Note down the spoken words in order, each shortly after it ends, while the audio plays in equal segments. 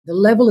The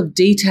level of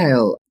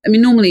detail. I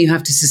mean, normally you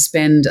have to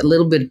suspend a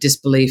little bit of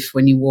disbelief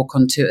when you walk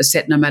onto a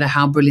set, no matter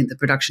how brilliant the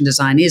production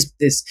design is.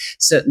 There's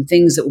certain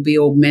things that will be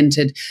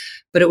augmented,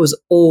 but it was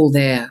all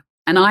there.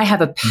 And I have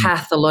a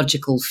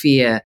pathological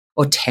fear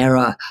or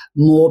terror,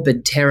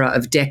 morbid terror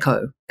of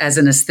deco as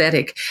an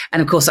aesthetic.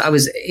 And of course, I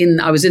was in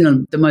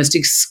the most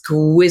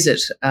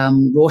exquisite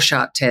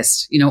Rorschach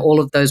test,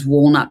 all of those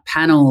walnut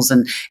panels,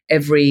 and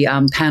every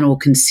panel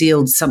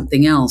concealed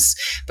something else.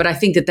 But I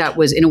think that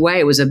was, in a way,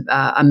 it was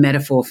a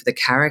metaphor for the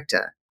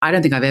character. I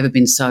don't think I've ever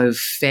been so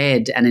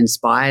fed and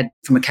inspired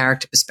from a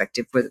character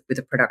perspective with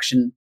a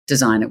production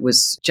design. It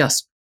was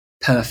just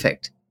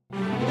perfect.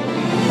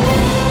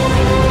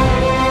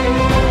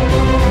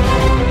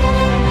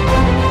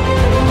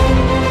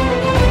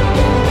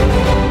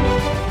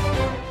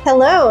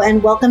 Hello,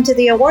 and welcome to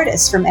The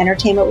Awardist from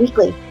Entertainment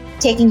Weekly,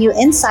 taking you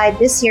inside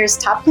this year's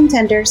top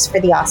contenders for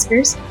the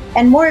Oscars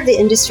and more of the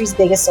industry's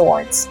biggest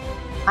awards.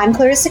 I'm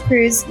Clarissa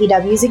Cruz,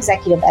 EW's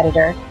executive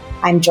editor.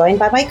 I'm joined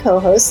by my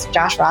co-host,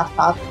 Josh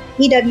Rothkopf,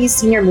 EW's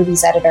senior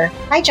movies editor.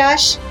 Hi,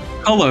 Josh.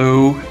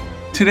 Hello.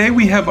 Today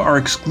we have our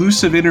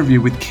exclusive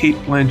interview with Cate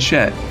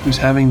Blanchett, who's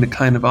having the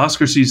kind of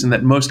Oscar season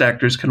that most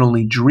actors can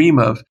only dream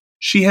of.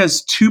 She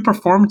has two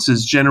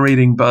performances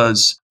generating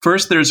buzz.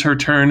 First, there's her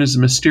turn as a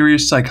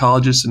mysterious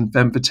psychologist and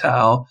femme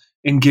fatale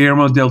in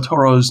Guillermo del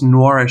Toro's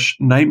noirish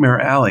Nightmare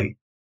Alley.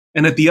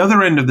 And at the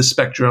other end of the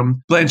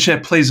spectrum,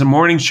 Blanchett plays a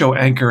morning show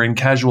anchor and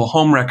casual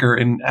homewrecker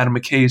in Adam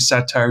McKay's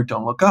satire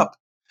Don't Look Up.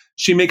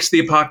 She makes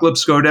the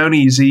apocalypse go down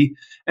easy,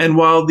 and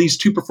while these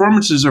two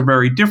performances are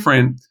very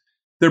different,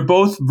 they're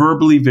both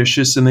verbally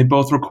vicious, and they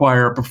both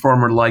require a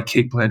performer like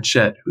Cate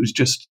Blanchett, who's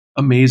just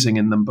amazing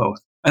in them both.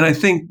 And I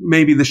think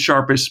maybe the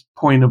sharpest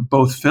point of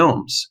both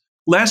films.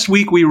 Last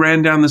week, we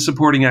ran down the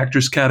supporting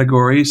actress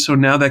category, so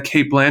now that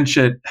Cate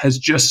Blanchett has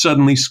just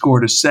suddenly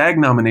scored a SAG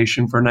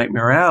nomination for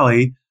Nightmare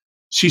Alley,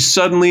 she's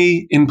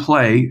suddenly in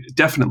play,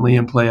 definitely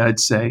in play,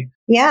 I'd say.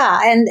 Yeah,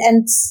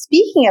 and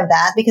speaking of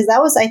that, because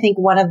that was, I think,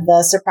 one of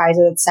the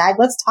surprises at SAG.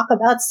 Let's talk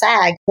about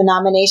SAG. The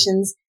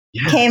nominations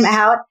came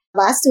out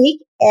last week,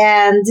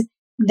 and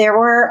there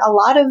were a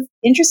lot of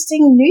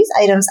interesting news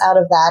items out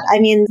of that. I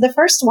mean, the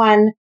first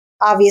one,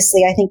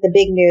 obviously, I think the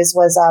big news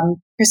was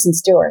Kristen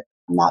Stewart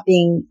not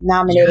being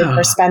nominated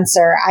for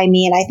Spencer. I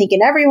mean, I think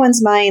in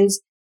everyone's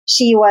minds,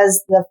 she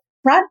was the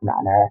front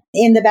runner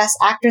in the Best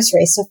Actress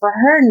race. So for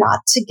her not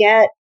to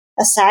get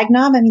a SAG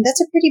nom, I mean,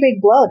 that's a pretty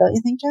big blow, don't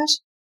you think, Josh?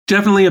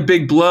 Definitely a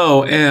big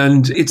blow,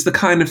 and it's the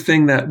kind of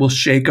thing that will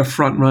shake a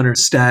front-runner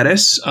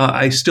status.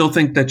 I still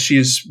think that she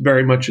is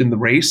very much in the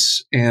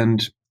race,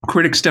 and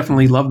critics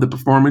definitely love the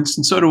performance,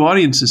 and so do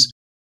audiences.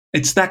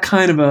 It's that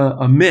kind of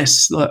a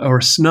miss or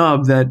a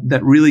snub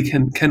that really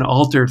can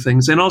alter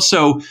things. And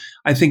also,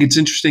 I think it's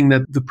interesting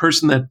that the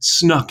person that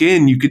snuck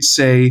in, you could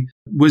say,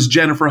 was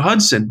Jennifer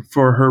Hudson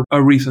for her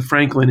Aretha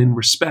Franklin in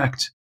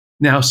Respect.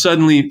 Now,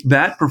 suddenly,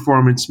 that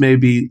performance may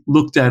be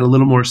looked at a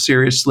little more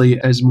seriously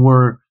as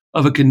more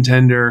of a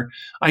contender.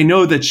 I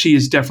know that she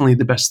is definitely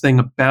the best thing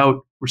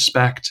about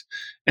Respect,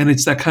 and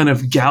it's that kind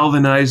of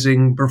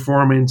galvanizing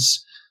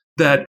performance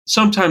that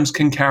sometimes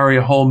can carry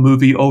a whole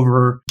movie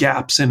over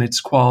gaps in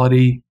its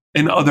quality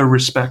in other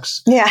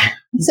respects. Yeah,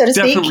 so to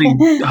speak.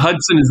 Definitely, Yeah,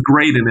 is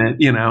great in it,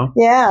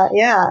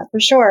 Yeah, for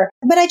sure.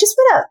 But I just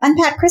want to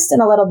unpack Kristen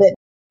a little bit.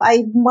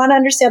 I want to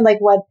understand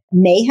what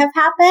may have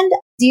happened.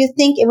 Do you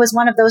think it was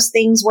one of those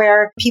things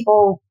where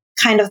people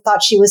kind of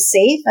thought she was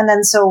safe and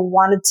then so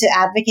wanted to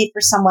advocate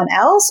for someone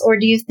else? Or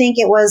do you think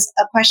it was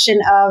a question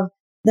of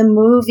the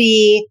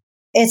movie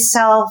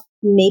itself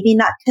maybe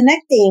not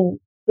connecting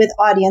with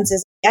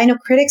audiences? I know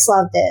critics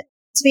loved it.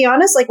 To be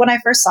honest, when I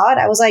first saw it,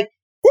 I was like,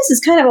 this is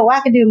kind of a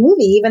wackadoo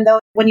movie, even though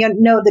when you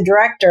know the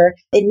director,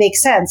 it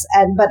makes sense.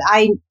 But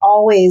I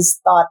always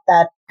thought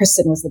that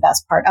Kristen was the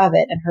best part of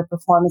it, and her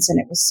performance in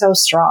it was so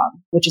strong,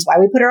 which is why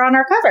we put her on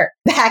our cover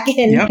back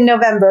in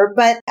November.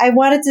 But I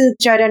wanted to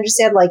try to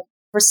understand,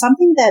 for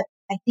something that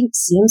I think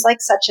seems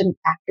like such an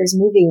actor's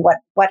movie,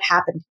 what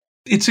happened?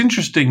 It's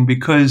interesting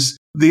because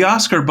the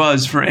Oscar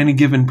buzz for any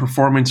given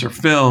performance or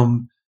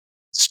film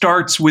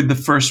starts with the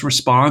first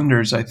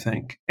responders, I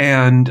think.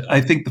 And I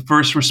think the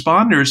first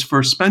responders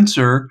for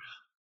Spencer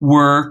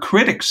were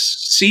critics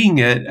seeing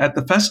it at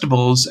the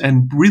festivals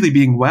and really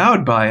being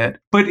wowed by it.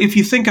 But if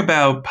you think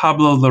about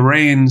Pablo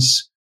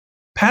Larraín's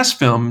past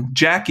film,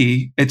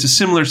 Jackie, it's a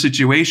similar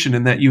situation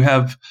in that you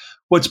have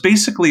what's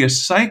basically a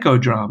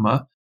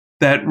psychodrama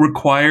that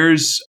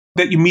requires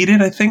that you meet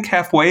it, I think,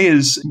 halfway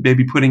is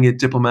maybe putting it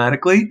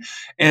diplomatically.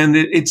 And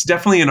it's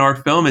definitely an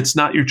art film. It's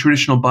not your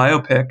traditional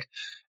biopic.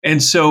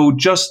 And so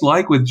just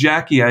like with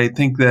Jackie, I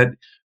think that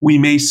we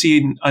may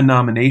see a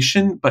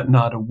nomination, but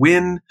not a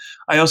win.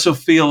 I also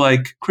feel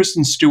like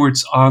Kristen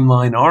Stewart's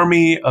online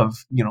army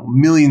of,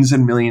 millions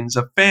and millions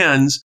of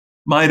fans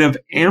might have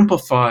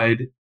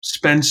amplified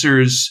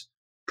Spencer's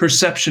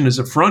perception as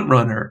a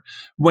frontrunner,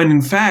 when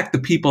in fact, the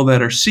people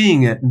that are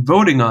seeing it and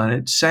voting on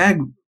it,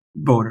 SAG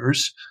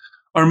voters,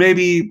 or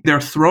maybe they're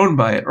thrown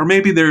by it, or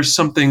maybe there's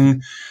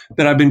something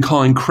that I've been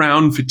calling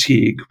crown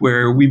fatigue,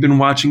 where we've been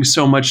watching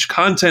so much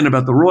content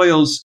about the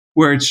Royals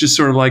where it's just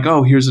sort of like,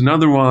 oh, here's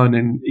another one.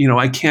 And,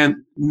 I can't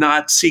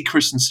not see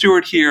Kristen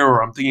Stewart here,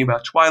 or I'm thinking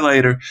about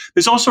Twilight, or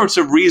there's all sorts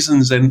of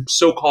reasons and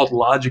so-called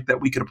logic that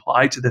we could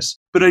apply to this.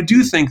 But I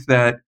do think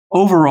that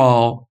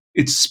overall,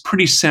 it's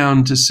pretty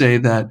sound to say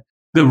that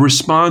the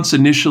response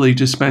initially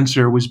to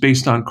Spencer was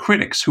based on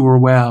critics who were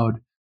wowed.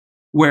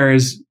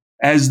 Whereas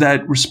as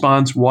that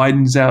response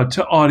widens out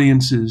to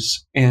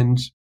audiences and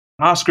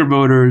Oscar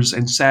voters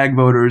and SAG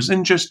voters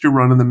and just your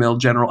run-of-the-mill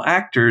general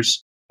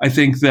actors, I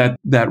think that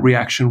that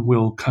reaction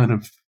will kind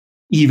of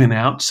even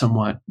out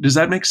somewhat. Does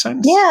that make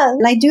sense? Yeah,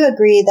 and I do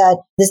agree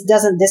that this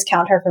doesn't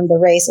discount her from the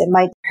race. It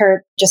might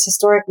hurt, just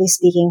historically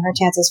speaking, her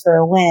chances for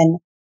a win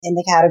in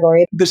the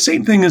category. The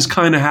same thing has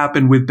kind of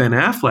happened with Ben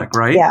Affleck,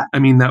 right? Yeah. I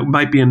mean, that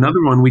might be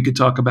another one we could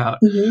talk about,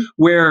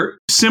 where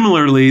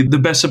similarly, the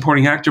Best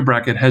Supporting Actor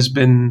bracket has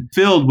been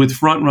filled with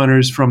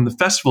frontrunners from the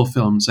festival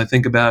films. I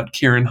think about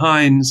Ciarán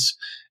Hinds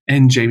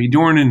and Jamie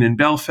Dornan in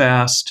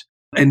Belfast,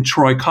 and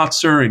Troy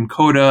Kotsur in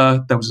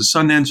Coda. That was a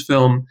Sundance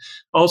film.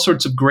 All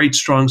sorts of great,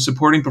 strong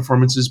supporting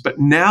performances. But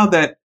now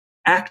that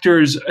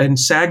actors and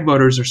SAG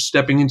voters are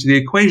stepping into the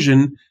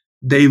equation,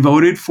 they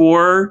voted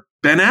for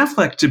Ben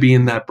Affleck to be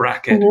in that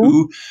bracket,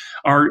 who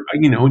are,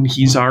 and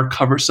he's our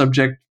cover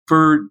subject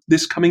for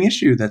this coming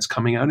issue that's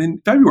coming out in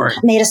February.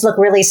 Made us look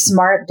really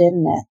smart,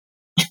 didn't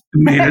it?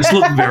 Made us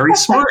look very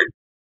smart.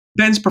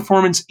 Ben's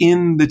performance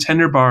in The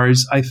Tender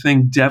Bars, I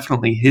think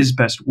definitely his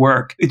best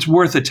work. It's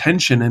worth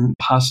attention and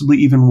possibly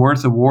even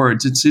worth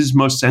awards. It's his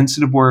most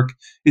sensitive work.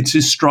 It's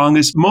his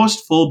strongest,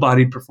 most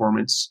full-bodied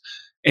performance.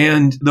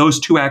 And those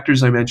two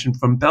actors I mentioned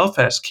from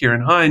Belfast,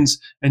 Ciarán Hinds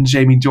and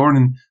Jamie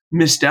Dornan,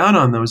 missed out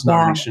on those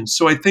nominations.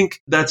 So I think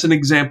that's an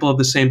example of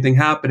the same thing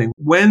happening.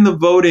 When the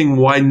voting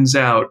widens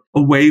out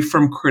away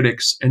from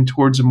critics and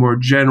towards a more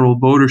general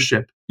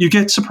votership, you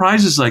get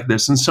surprises like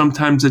this. And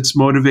sometimes it's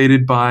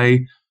motivated by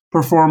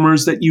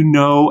performers that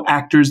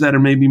actors that are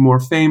maybe more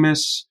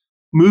famous,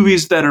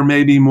 movies that are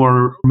maybe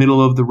more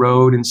middle of the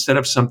road instead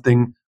of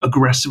something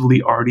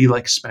aggressively arty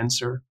like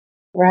Spencer.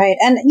 Right.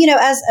 And,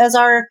 as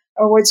our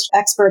awards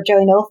expert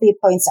Joey Nolfi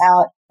points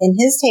out in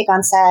his take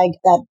on SAG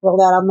that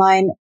rolled out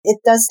online, it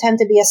does tend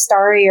to be a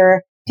starrier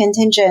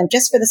contingent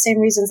just for the same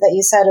reasons that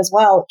you said as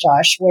well,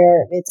 Josh,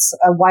 where it's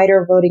a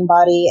wider voting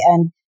body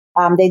and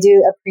they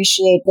do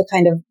appreciate the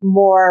kind of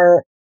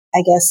more,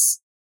 I guess,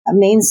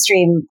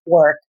 mainstream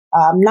work.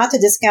 Not to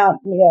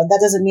discount, that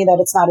doesn't mean that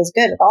it's not as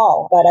good at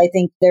all, but I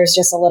think there's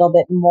just a little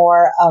bit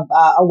more of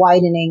a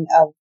widening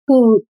of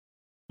who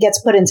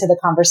gets put into the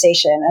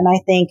conversation. And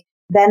I think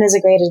Ben is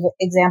a great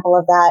example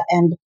of that.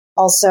 And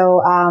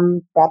also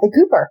Bradley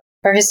Cooper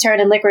for his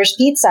turn in Licorice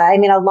Pizza. I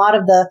mean, a lot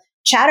of the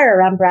chatter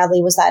around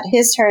Bradley was that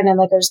his turn in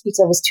Licorice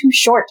Pizza was too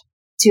short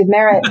to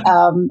merit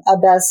a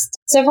Best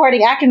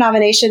Supporting Actor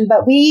nomination.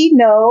 But we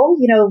know,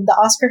 the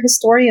Oscar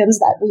historians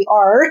that we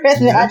are,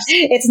 that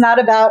it's not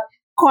about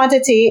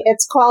quantity,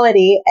 it's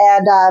quality.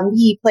 And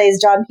he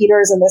plays John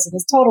Peters in this and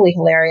is totally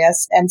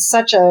hilarious and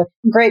such a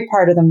great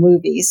part of the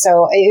movie.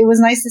 So it was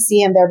nice to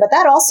see him there. But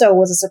that also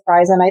was a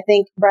surprise. And I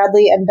think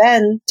Bradley and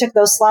Ben took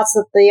those slots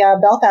that the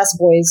Belfast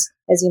boys,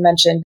 as you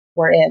mentioned,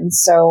 were in.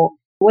 So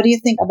what do you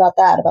think about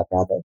that, about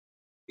Bradley?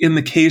 In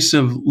the case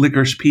of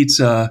Licorice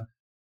Pizza,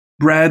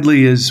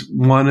 Bradley is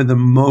one of the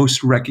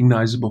most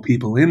recognizable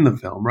people in the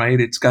film, right?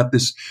 It's got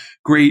this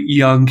great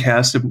young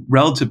cast of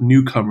relative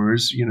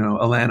newcomers,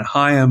 Alana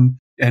Haim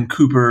and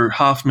Cooper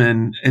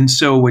Hoffman. And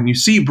so when you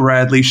see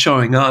Bradley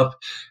showing up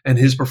and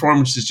his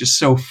performance is just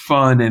so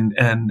fun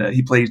and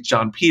he plays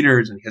John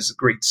Peters and he has a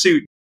great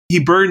suit, he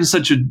burns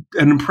such an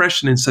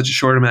impression in such a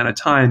short amount of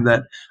time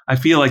that I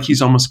feel like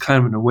he's almost kind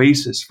of an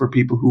oasis for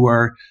people who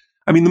are,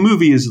 the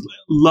movie is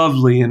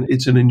lovely and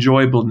it's an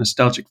enjoyable,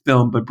 nostalgic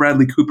film, but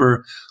Bradley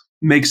Cooper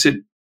makes it,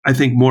 I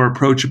think, more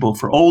approachable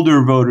for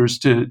older voters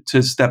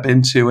to step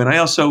into. And I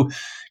also,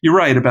 you're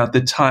right about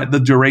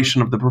the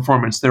duration of the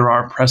performance. There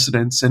are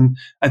precedents. And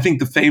I think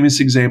the famous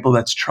example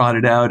that's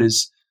trotted out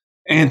is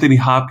Anthony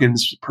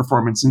Hopkins'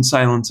 performance in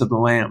Silence of the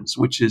Lambs,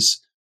 which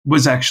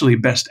was actually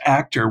Best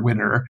Actor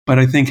winner, but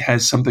I think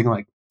has something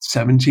like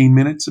 17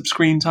 minutes of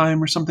screen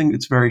time or something.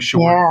 It's very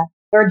short. Yeah.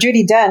 Or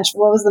Judi Dench.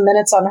 What was the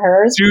minutes on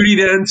hers? Judi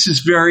Dench is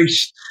very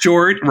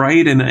short,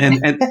 right? And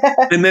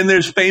and then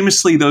there's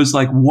famously those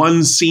like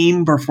one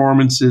scene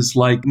performances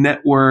like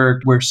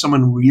Network, where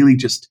someone really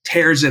just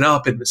tears it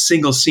up in a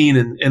single scene,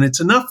 and it's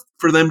enough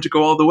for them to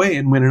go all the way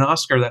and win an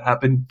Oscar. That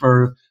happened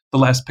for The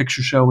Last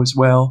Picture Show as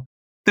well.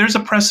 There's a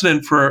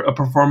precedent for a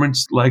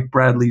performance like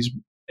Bradley's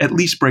at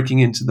least breaking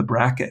into the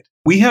bracket.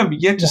 We have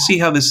yet to see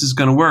how this is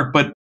going to work,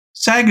 but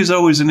SAG is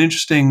always an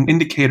interesting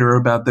indicator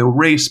about the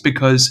race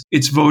because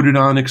it's voted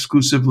on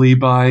exclusively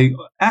by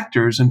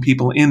actors and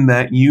people in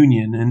that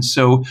union. And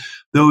so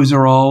those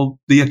are all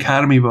the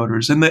Academy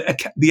voters. And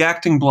the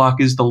acting block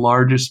is the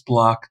largest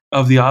block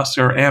of the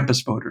Oscar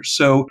AMPAS voters.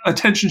 So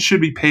attention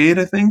should be paid,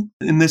 I think,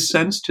 in this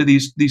sense to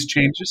these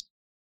changes.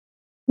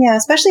 Yeah,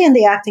 especially in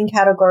the acting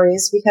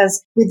categories,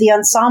 because with the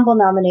ensemble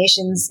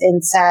nominations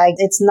in SAG,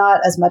 it's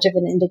not as much of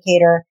an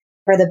indicator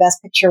for the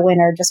Best Picture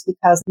winner, just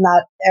because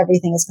not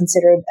everything is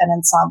considered an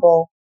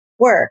ensemble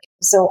work.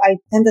 So I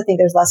tend to think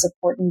there's less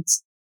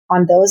importance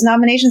on those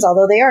nominations,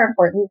 although they are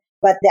important.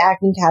 But the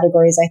acting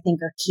categories, I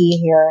think, are key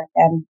here.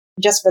 And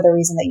just for the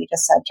reason that you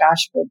just said,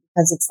 Josh,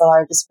 because it's the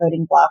largest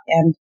voting block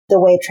and the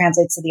way it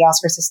translates to the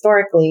Oscars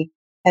historically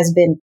has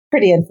been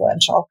pretty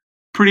influential.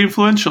 Pretty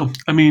influential.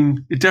 I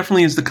mean, it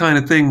definitely is the kind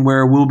of thing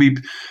where we'll be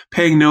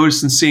paying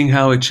notice and seeing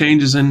how it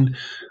changes. And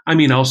I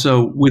mean,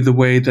 also with the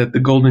way that the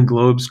Golden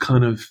Globes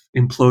kind of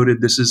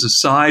imploded, this is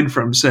aside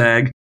from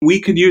SAG, we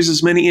could use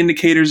as many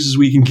indicators as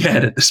we can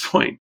get at this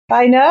point.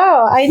 I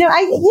know. You know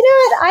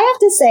what? I have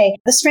to say,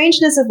 the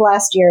strangeness of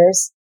last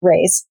year's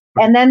race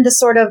and then the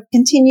sort of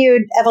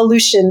continued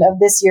evolution of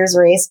this year's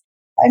race,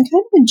 I'm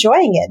kind of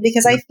enjoying it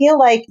because I feel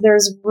like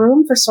there's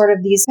room for sort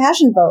of these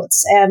passion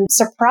votes and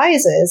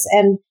surprises.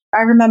 And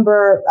I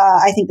remember,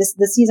 I think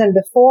the season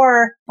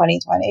before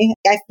 2020,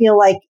 I feel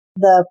like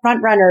the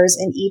front runners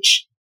in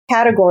each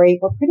category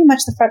were pretty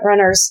much the front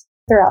runners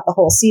throughout the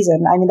whole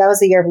season. I mean, that was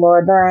the year of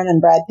Laura Dern and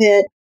Brad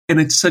Pitt. And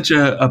it's such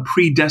a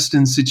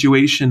predestined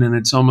situation, and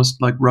it's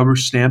almost like rubber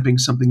stamping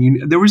something.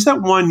 There was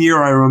that one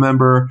year I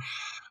remember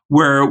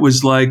where it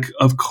was like,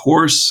 of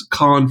course,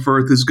 Colin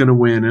Firth is going to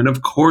win, and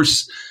of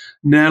course,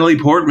 Natalie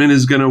Portman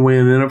is going to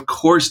win, and of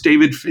course,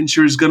 David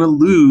Fincher is going to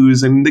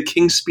lose, and The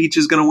King's Speech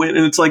is going to win.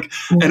 And it's like,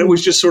 and it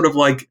was just sort of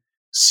like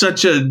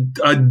such a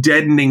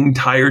deadening,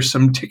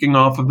 tiresome ticking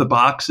off of the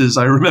boxes.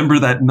 I remember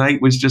that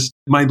night was just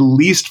my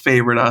least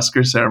favorite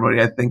Oscar ceremony,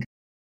 I think.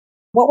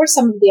 What were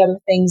some of the other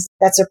things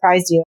that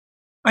surprised you?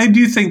 I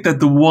do think that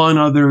the one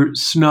other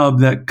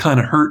snub that kind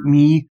of hurt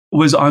me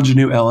was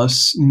Ingenue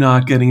Ellis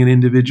not getting an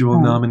individual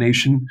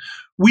nomination.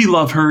 We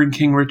love her in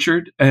King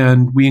Richard,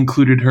 and we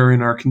included her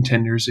in our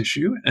contenders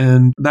issue.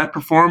 And that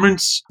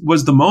performance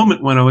was the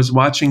moment when I was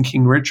watching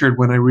King Richard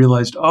when I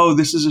realized, oh,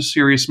 this is a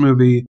serious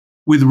movie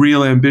with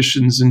real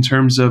ambitions in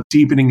terms of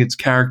deepening its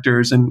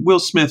characters. And Will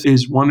Smith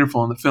is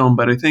wonderful in the film,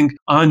 but I think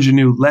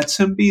Ingenue lets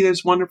him be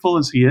as wonderful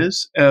as he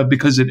is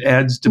because it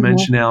adds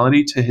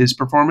dimensionality to his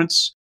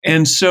performance.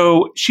 And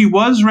so she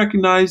was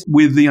recognized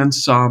with the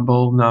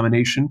ensemble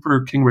nomination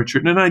for King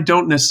Richard. And I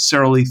don't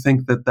necessarily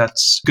think that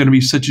that's going to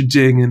be such a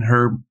ding in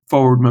her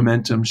forward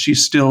momentum.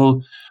 She's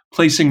still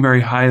placing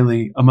very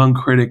highly among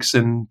critics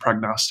and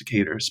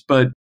prognosticators,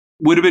 but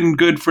would have been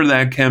good for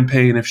that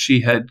campaign if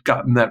she had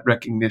gotten that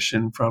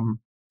recognition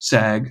from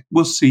SAG.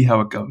 We'll see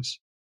how it goes.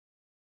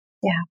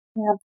 Yeah.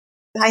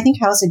 I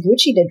think House of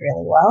Gucci did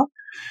really well.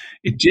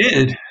 It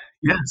did.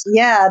 Yes.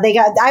 Yeah,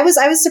 I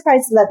was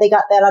surprised that they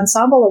got that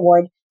ensemble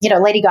award. You know,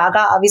 Lady Gaga,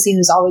 obviously,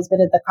 who's always been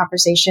in the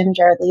conversation,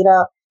 Jared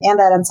Leto, and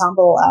that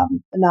ensemble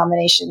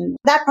nomination.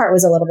 That part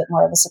was a little bit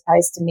more of a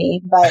surprise to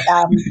me. But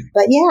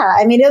yeah,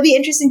 I mean, it'll be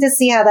interesting to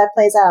see how that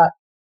plays out.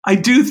 I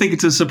do think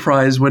it's a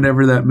surprise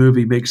whenever that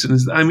movie makes it.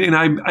 I mean,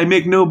 I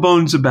make no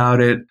bones about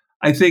it.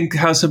 I think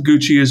House of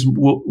Gucci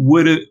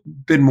would have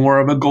been more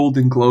of a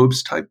Golden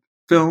Globes type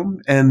film.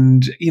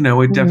 And, you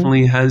know, it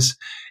definitely has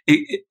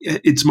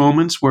its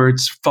moments where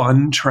it's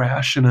fun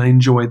trash, and I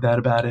enjoyed that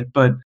about it.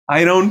 But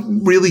I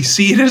don't really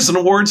see it as an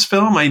awards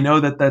film. I know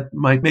that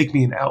might make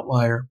me an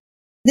outlier.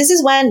 This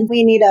is when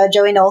we need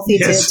Joey Nolfi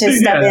to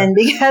step in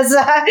because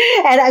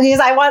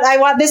I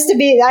want this to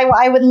be.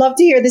 I would love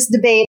to hear this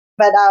debate.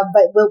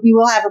 But we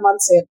will have him on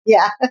soon.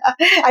 Yeah.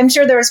 I'm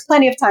sure there is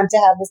plenty of time to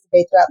have this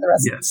debate throughout the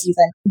rest of the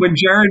season. When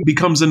Jared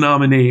becomes a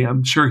nominee,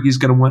 I'm sure he's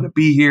going to want to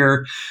be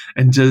here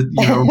and to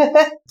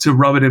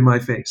rub it in my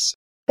face.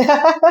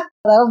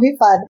 That'll be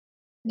fun.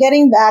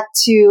 Getting back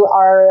to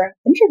our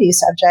interview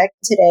subject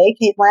today,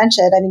 Cate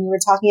Blanchett, I mean, you were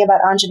talking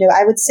about Ingenue.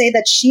 I would say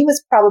that she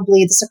was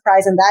probably the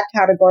surprise in that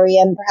category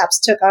and perhaps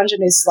took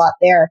Ingenue's slot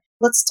there.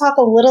 Let's talk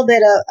a little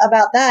bit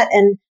about that,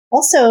 and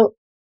also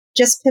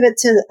just pivot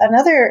to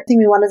another thing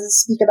we wanted to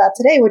speak about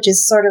today, which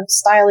is sort of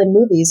style in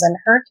movies. And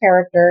her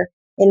character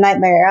in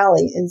Nightmare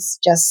Alley is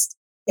just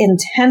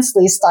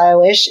intensely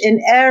stylish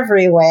in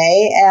every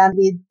way. And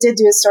we did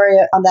do a story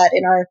on that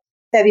in our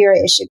February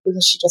issue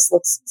because she just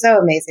looks so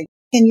amazing.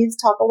 Can you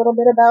talk a little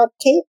bit about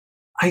Cate?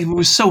 I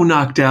was so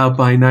knocked out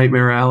by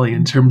Nightmare Alley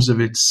in terms of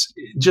its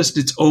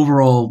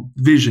overall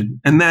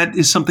vision. And that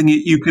is something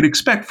you could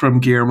expect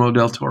from Guillermo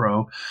del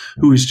Toro,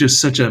 who is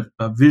just such a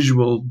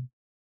visual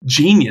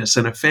genius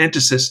and a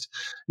fantasist.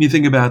 You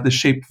think about The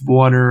Shape of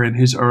Water and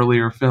his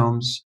earlier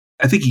films.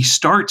 I think he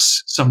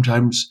starts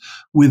sometimes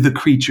with the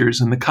creatures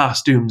and the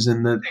costumes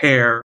and the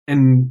hair.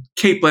 And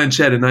Cate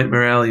Blanchett in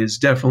Nightmare Alley is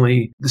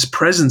definitely this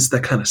presence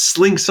that kind of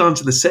slinks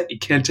onto the set. You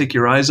can't take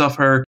your eyes off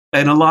her.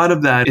 And a lot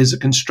of that is a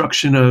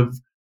construction of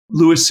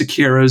Louis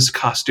Sequeira's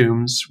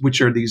costumes,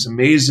 which are these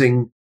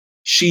amazing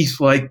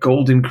sheath-like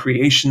golden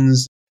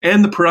creations.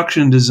 And the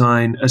production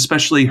design,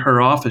 especially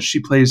her office.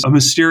 She plays a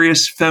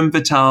mysterious femme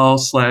fatale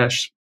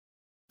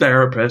 /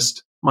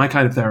 therapist, my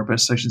kind of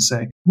therapist, I should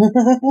say.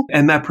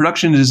 And that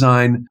production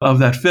design of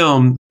that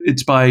film,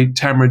 it's by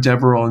Tamara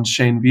Deverell and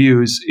Shane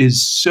Views,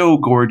 is so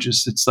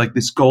gorgeous. It's like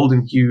this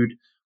golden-hued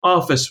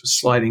office with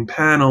sliding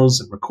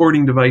panels and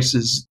recording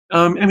devices.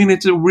 I mean,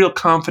 it's a real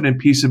confident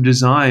piece of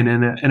design.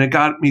 And it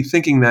got me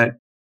thinking that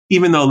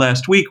even though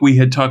last week we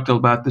had talked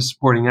about the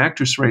supporting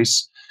actress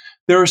race,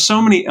 there are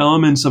so many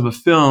elements of a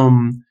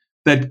film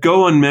that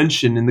go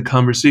unmentioned in the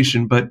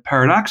conversation, but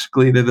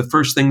paradoxically, they're the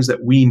first things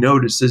that we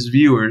notice as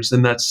viewers.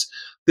 And that's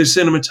the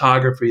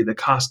cinematography, the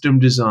costume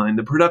design,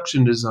 the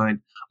production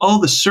design,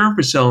 all the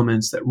surface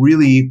elements that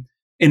really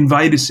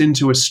invite us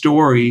into a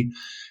story.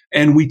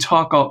 And we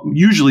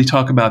usually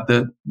talk about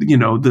the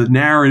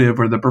narrative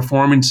or the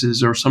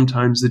performances or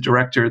sometimes the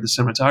director, the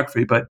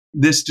cinematography, but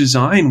this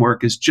design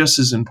work is just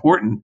as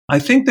important. I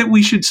think that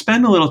we should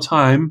spend a little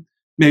time,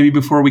 maybe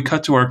before we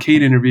cut to our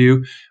Cate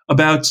interview,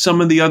 about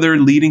some of the other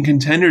leading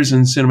contenders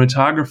in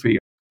cinematography.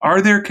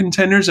 Are there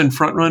contenders and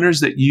frontrunners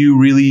that you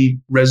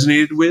really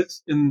resonated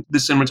with in the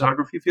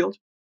cinematography field?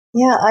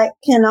 Yeah, I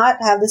cannot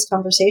have this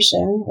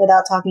conversation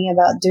without talking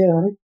about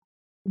Dune.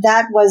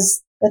 That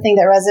was the thing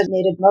that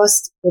resonated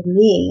most with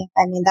me.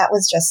 I mean, that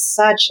was just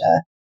such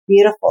a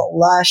beautiful,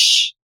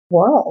 lush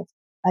world.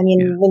 I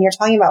mean, when you're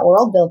talking about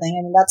world building,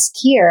 I mean, that's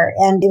here.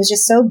 And it was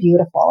just so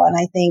beautiful. And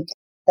I think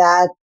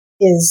that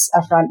is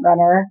a front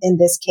runner in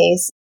this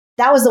case.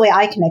 That was the way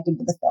I connected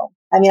with the film.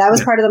 I mean, I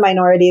was part of the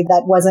minority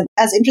that wasn't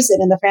as interested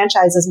in the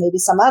franchise as maybe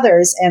some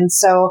others. And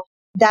so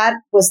that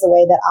was the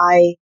way that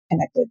I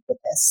connected with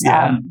this,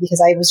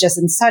 because I was just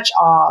in such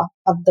awe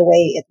of the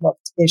way it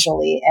looked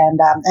visually. And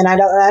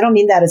I don't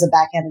mean that as a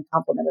backhanded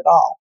compliment at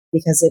all,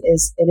 because it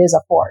is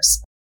a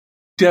force.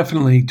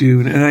 Definitely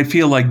Dune. And I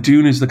feel like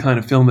Dune is the kind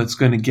of film that's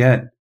going to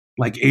get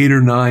like 8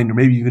 or 9 or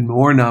maybe even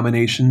more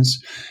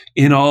nominations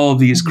in all of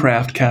these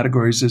craft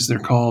categories, as they're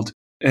called,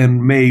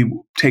 and may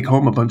take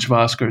home a bunch of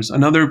Oscars.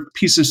 Another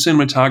piece of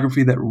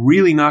cinematography that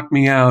really knocked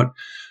me out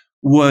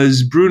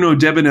was Bruno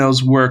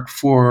Debenel's work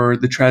for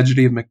The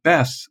Tragedy of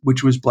Macbeth,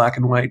 which was black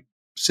and white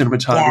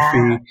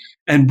cinematography. Yeah.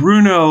 And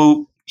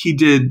Bruno, he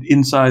did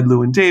Inside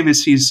Llewyn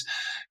Davis. He's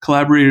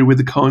collaborated with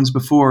the Coens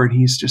before, and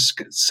he's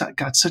just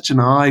got such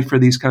an eye for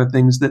these kind of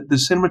things. That the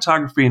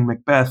cinematography in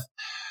Macbeth,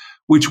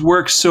 which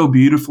works so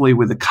beautifully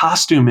with the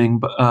costuming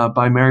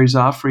by Mary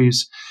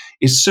Zophres,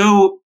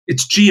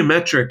 it's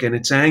geometric and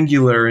it's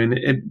angular, and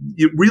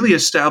it really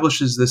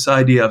establishes this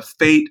idea of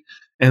fate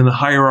and the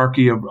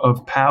hierarchy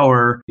of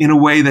power in a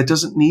way that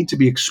doesn't need to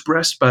be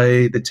expressed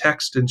by the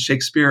text and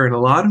Shakespeare. And a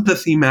lot of the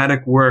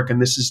thematic work,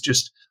 and this is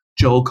just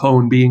Joel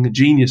Cohen being a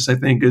genius, I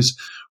think, is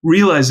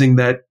realizing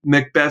that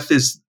Macbeth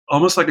is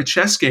almost like a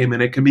chess game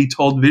and it can be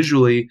told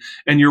visually.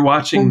 And you're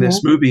watching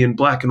this movie in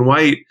black and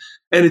white,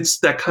 and it's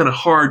that kind of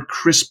hard,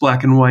 crisp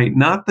black and white,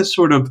 not the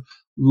sort of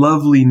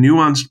lovely,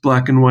 nuanced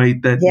black and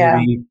white that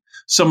maybe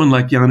someone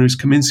like Janusz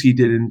Kaminski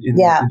did in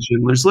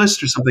Schindler's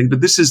List or something.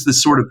 But this is the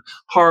sort of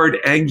hard,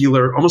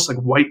 angular, almost like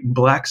white and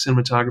black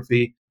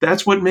cinematography.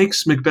 That's what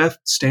makes Macbeth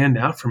stand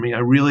out for me. I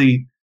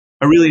really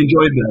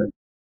enjoyed that.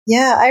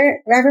 Yeah, I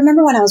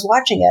remember when I was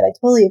watching it, I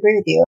totally agree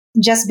with you.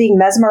 Just being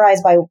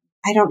mesmerized by,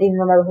 I don't even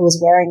remember who was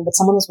wearing, but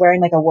someone was wearing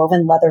like a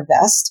woven leather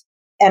vest.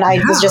 And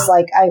I was just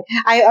like, I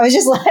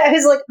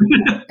was like,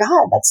 oh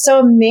God, that's so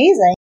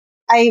amazing.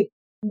 I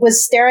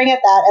was staring at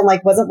that and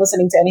like wasn't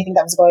listening to anything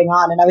that was going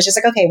on. And I was just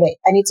like, okay, wait,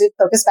 I need to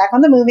focus back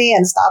on the movie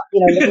and stop,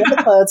 looking at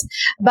the clothes.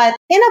 But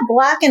in a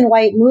black and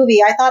white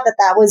movie, I thought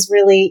that was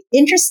really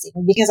interesting,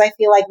 because I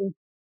feel like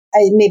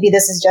maybe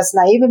this is just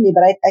naive of me,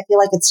 but I feel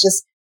like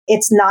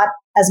it's not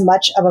as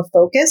much of a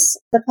focus,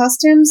 the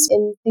costumes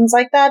and things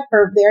like that,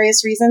 for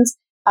various reasons.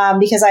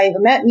 Because I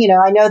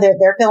know that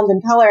they're filmed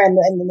in color and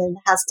then it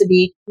has to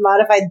be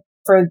modified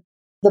for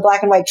the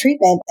black and white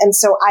treatment. And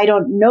so I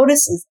don't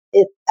notice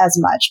it as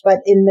much.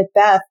 But in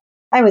Macbeth,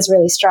 I was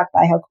really struck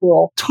by how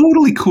cool.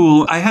 Totally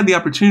cool. I had the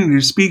opportunity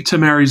to speak to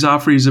Mary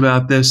Zophres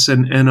about this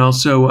and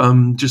also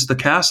just the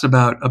cast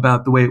about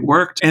the way it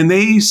worked. And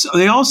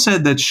they all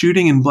said that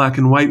shooting in black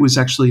and white was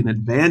actually an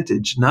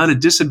advantage, not a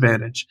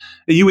disadvantage.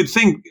 You would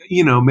think,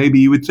 maybe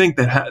you would think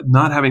that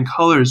not having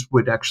colors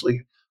would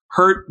actually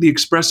hurt the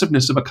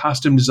expressiveness of a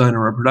costume designer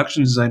or a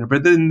production designer.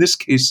 But then in this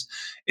case,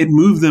 it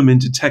moved them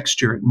into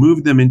texture. It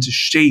moved them into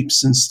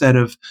shapes instead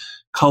of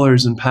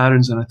colors and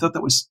patterns. And I thought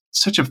that was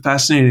such a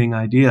fascinating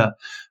idea,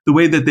 the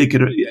way that they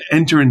could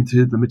enter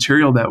into the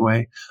material that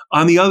way.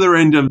 On the other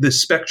end of the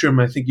spectrum,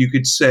 I think you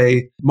could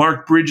say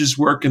Mark Bridges'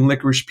 work in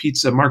Licorice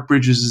Pizza. Mark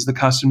Bridges is the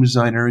costume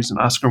designer. He's an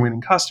Oscar-winning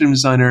costume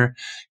designer.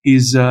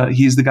 He's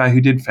the guy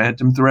who did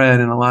Phantom Thread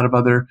and a lot of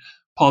other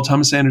Paul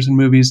Thomas Anderson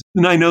movies.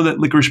 And I know that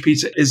Licorice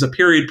Pizza is a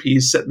period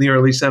piece set in the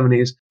early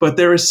 70s, but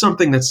there is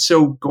something that's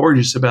so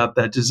gorgeous about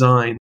that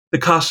design. The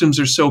costumes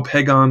are so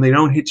peg-on. They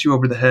don't hit you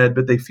over the head,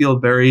 but they feel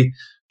very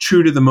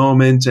true to the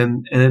moment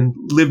and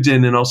lived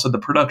in. And also the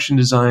production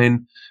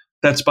design,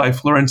 that's by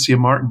Florencia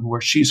Martin, where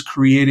she's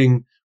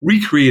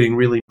recreating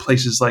really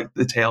places like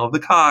the Tail of the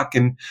Cock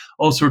and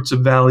all sorts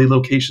of valley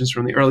locations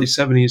from the early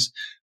 70s.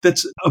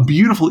 That's a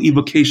beautiful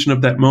evocation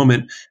of that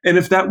moment. And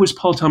if that was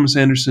Paul Thomas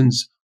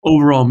Anderson's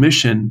overall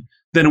mission,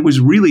 then it was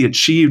really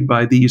achieved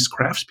by these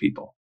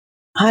craftspeople.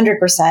 100%.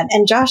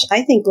 And Josh,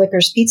 I think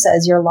Licorice Pizza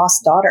is your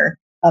lost daughter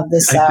of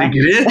this. I think it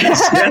is.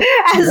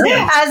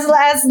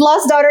 As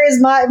Lost Daughter is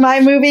my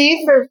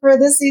movie for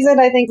this season,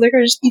 I think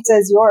Licorice Pizza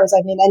is yours.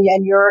 I mean,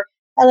 and you're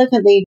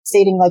eloquently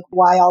stating like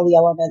why all the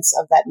elements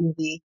of that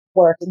movie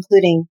work,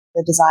 including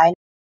the design.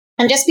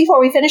 And just before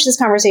we finish this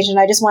conversation,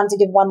 I just wanted to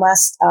give one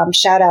last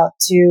shout out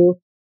to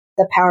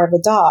The Power of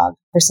the Dog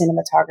for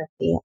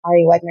cinematography.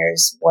 Ari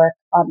Wegner's work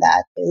on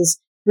that is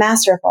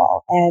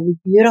masterful and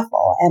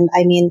beautiful. And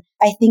I mean,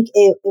 I think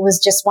it was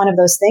just one of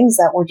those things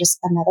that were just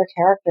another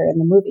character in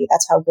the movie.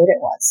 That's how good it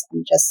was.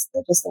 And just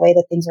the way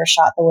that things were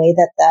shot, the way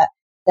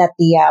that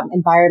the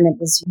environment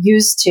was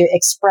used to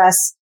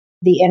express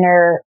the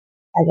inner,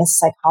 I guess,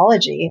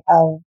 psychology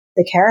of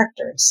the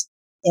characters.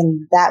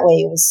 In that way,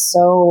 it was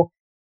so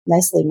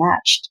nicely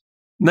matched.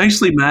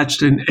 Nicely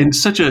matched, and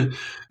such a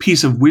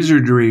piece of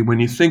wizardry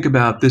when you think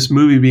about this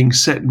movie being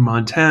set in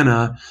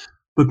Montana,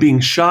 but being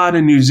shot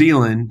in New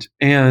Zealand.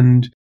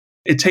 And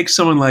it takes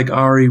someone like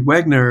Ari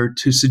Wegner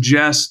to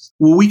suggest,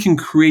 well, we can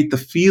create the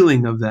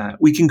feeling of that.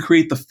 We can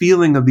create the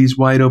feeling of these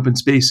wide open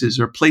spaces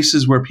or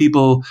places where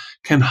people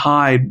can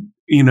hide,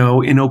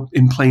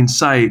 in plain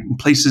sight, and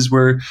places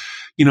where,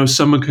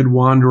 someone could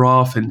wander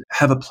off and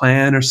have a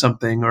plan or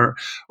something,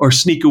 or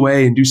sneak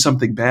away and do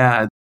something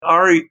bad.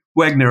 Ari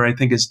Wegner, I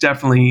think, is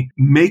definitely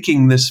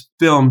making this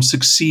film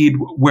succeed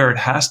where it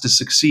has to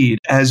succeed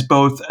as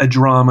both a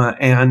drama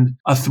and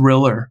a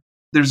thriller.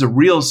 There's a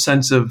real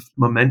sense of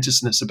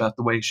momentousness about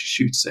the way she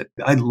shoots it.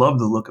 I love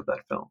the look of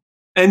that film.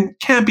 And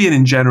Campion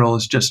in general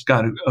has just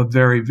got a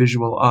very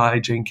visual eye.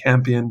 Jane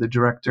Campion, the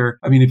director.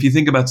 I mean, if you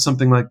think about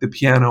something like The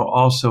Piano,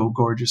 also a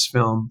gorgeous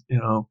film,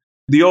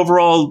 the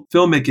overall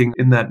filmmaking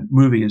in that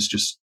movie is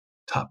just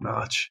top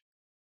notch.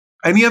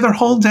 Any other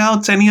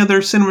holdouts? Any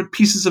other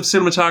pieces of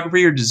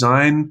cinematography or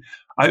design?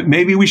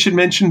 Maybe we should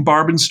mention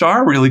Barb and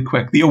Star really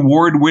quick. The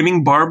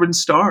award-winning Barb and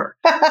Star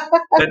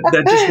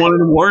that just won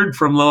an award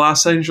from the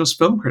Los Angeles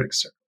Film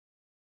Critics Circle.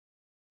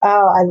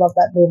 Oh, I love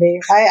that movie.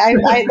 I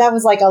that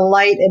was like a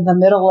light in the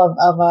middle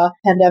of a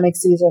pandemic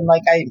season.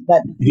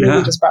 That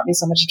really just brought me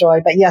so much joy.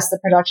 But yes, the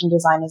production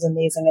design is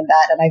amazing in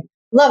that, and I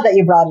love that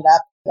you brought it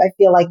up. I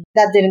feel like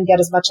that didn't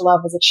get as much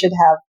love as it should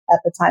have at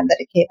the time that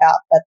it came out,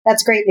 but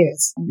that's great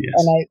news. Yes.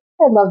 And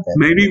I loved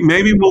it.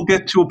 Maybe we'll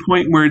get to a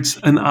point where it's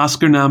an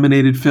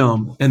Oscar-nominated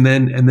film, and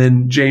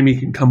then Jamie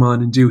can come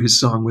on and do his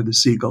song with the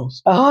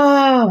Seagulls.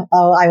 Oh,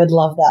 I would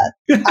love that.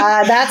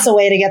 That's a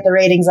way to get the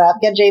ratings up.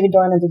 Get Jamie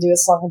Dornan to do a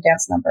song and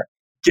dance number.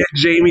 Get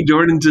Jamie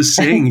Dornan to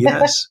sing,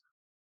 yes.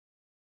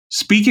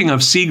 Speaking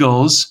of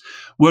seagulls,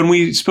 when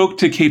we spoke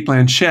to Cate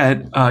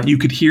Blanchett, you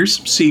could hear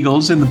some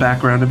seagulls in the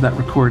background of that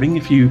recording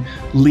if you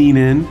lean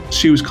in.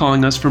 She was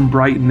calling us from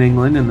Brighton,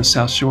 England, in the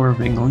South Shore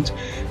of England.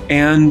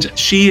 And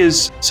she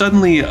is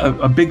suddenly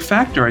a big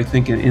factor, I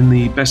think, in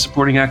the Best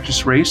Supporting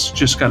Actress race.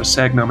 Just got a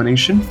SAG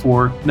nomination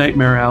for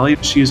Nightmare Alley.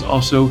 She is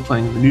also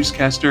playing the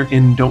newscaster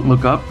in Don't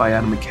Look Up by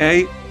Adam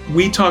McKay.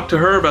 We talked to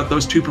her about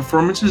those two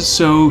performances,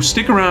 so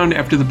stick around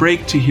after the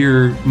break to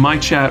hear my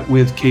chat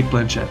with Cate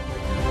Blanchett.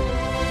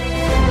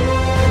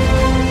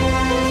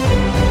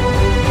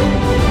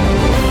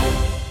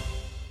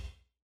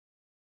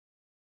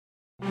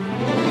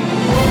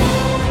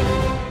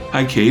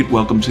 Hi, Cate.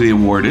 Welcome to The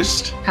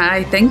Awardist.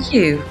 Hi, thank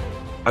you.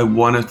 I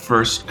want to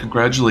first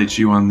congratulate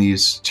you on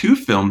these two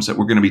films that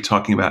we're going to be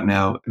talking about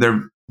now.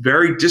 They're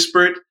very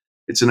disparate.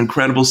 It's an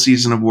incredible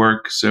season of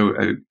work.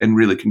 And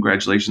really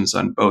congratulations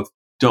on both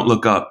Don't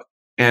Look Up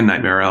and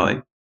Nightmare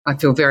Alley. I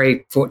feel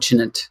very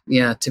fortunate,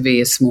 to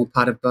be a small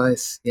part of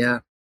both. Yeah.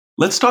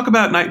 Let's talk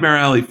about Nightmare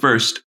Alley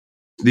first.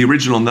 The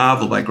original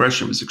novel by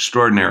Gresham is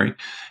extraordinary.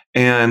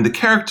 And the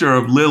character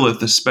of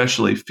Lilith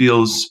especially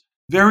feels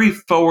very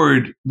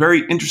forward,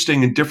 very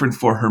interesting and different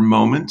for her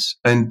moment,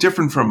 and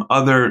different from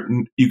other,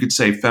 you could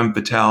say, femme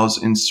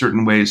fatales in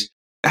certain ways.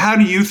 How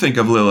do you think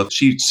of Lilith?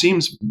 She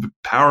seems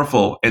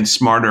powerful and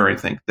smarter, I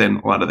think,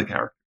 than a lot of the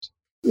characters.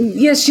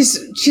 Yes,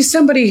 she's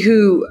somebody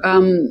who,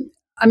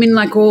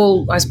 like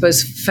all, I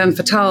suppose, femme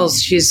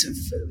fatales,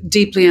 she's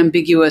deeply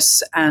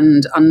ambiguous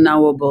and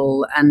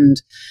unknowable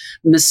and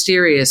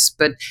mysterious.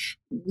 But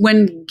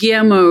when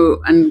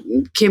Guillermo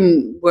and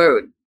Kim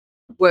were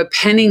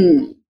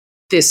penning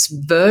this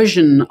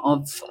version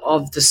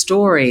of the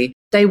story,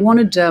 they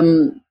wanted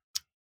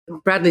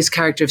Bradley's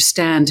character of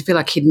Stan to feel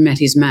like he'd met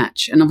his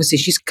match. And obviously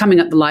she's coming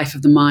at the life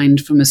of the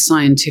mind from a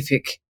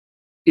scientific,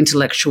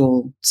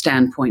 intellectual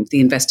standpoint, the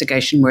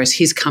investigation, whereas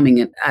he's coming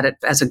at it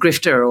as a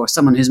grifter or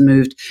someone who's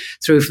moved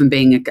through from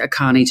being a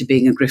carny to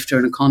being a grifter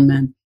and a con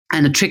man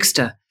and a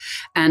trickster.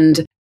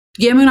 And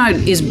Guillermo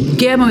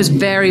is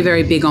very,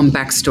 very big on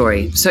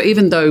backstory. So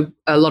even though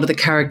a lot of the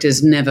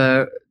characters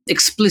never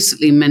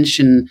explicitly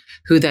mention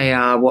who they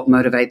are, what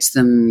motivates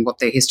them, what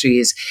their history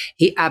is,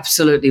 he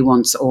absolutely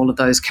wants all of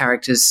those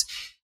characters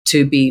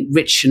to be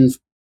rich and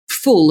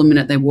full the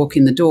minute they walk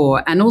in the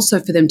door, and also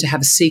for them to have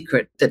a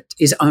secret that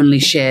is only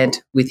shared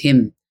with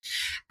him.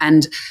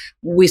 And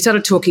we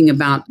started talking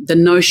about the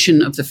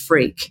notion of the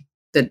freak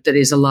that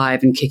is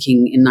alive and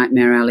kicking in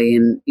Nightmare Alley,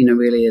 and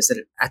really is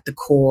at the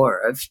core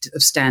of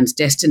Stan's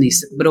destiny,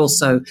 but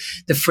also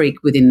the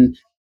freak within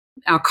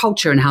our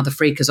culture and how the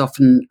freak is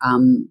often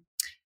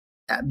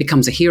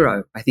becomes a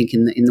hero, I think,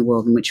 in the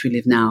world in which we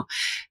live now.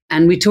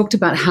 And we talked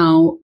about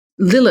how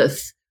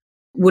Lilith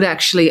would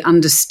actually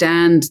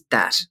understand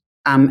that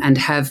and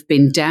have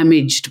been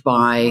damaged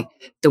by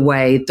the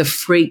way the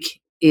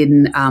freak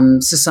in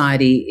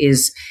society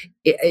is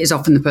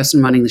often the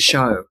person running the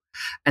show.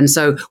 And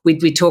so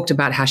we talked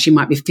about how she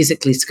might be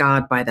physically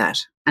scarred by that.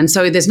 And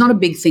so there's not a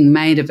big thing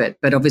made of it,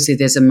 but obviously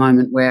there's a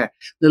moment where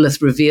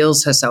Lilith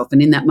reveals herself.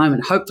 And in that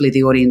moment, hopefully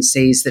the audience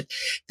sees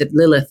that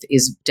Lilith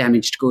is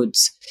damaged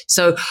goods.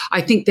 So I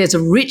think there's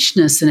a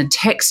richness and a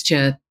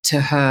texture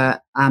to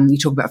her. You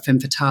talk about femme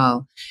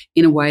fatale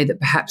in a way that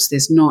perhaps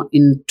there's not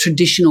in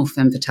traditional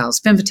femme fatales.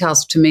 Femme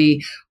fatales to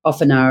me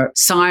often are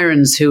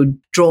sirens who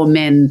draw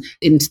men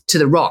into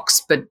the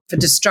rocks, but for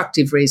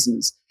destructive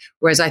reasons.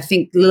 Whereas I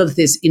think Lilith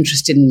is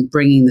interested in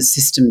bringing the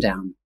system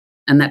down.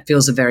 And that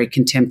feels a very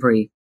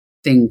contemporary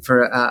thing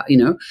for,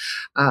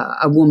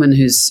 a woman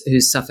who's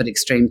suffered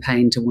extreme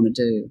pain to want to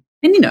do.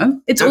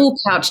 And, it's all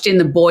couched in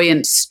the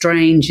buoyant,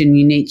 strange and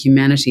unique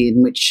humanity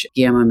in which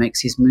Guillermo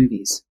makes his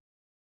movies.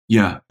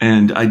 Yeah,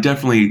 and I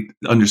definitely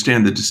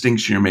understand the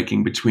distinction you're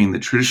making between the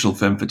traditional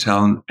femme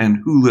fatale and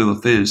who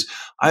Lilith is.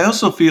 I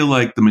also feel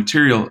like the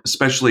material,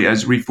 especially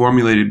as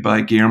reformulated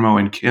by Guillermo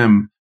and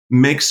Kim,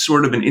 makes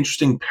sort of an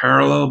interesting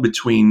parallel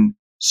between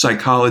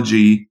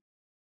psychology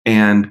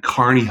and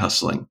carny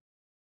hustling.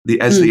 The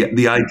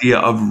idea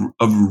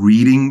of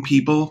reading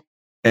people,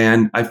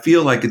 and I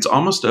feel like it's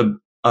almost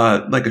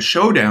like a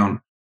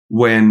showdown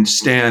when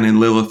Stan and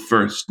Lilith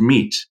first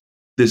meet.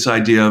 This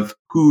idea of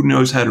who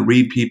knows how to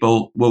read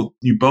people. Well,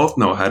 you both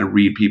know how to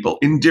read people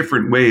in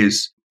different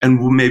ways, and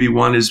maybe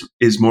one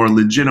is more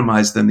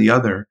legitimized than the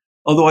other.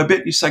 Although I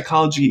bet you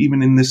psychology,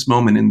 even in this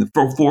moment in the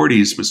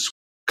 40s, was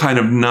kind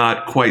of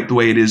not quite the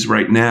way it is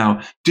right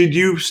now. Did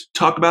you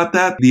talk about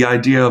that? The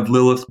idea of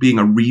Lilith being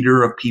a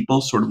reader of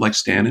people, sort of like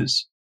Stan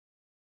is?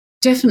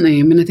 Definitely.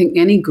 I mean, I think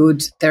any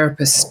good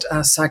therapist,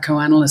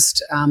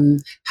 psychoanalyst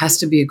has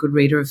to be a good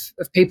reader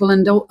of people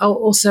and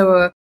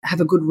also have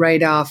a good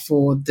radar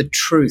for the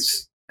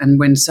truth. And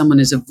when someone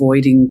is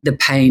avoiding the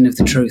pain of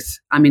the truth,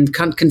 I mean,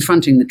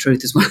 confronting the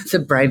truth is one of the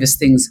bravest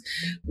things,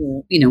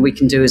 we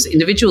can do as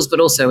individuals, but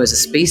also as a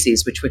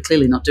species, which we're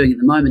clearly not doing at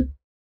the moment.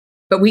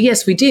 But we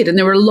did. And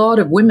there were a lot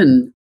of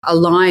women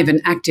alive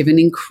and active and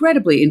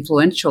incredibly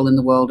influential in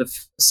the world of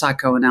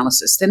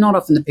psychoanalysis. They're not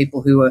often the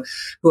people who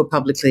are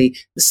publicly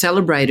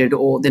celebrated,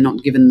 or they're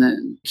not given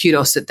the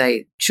kudos that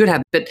they should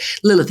have. But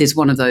Lilith is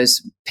one of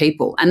those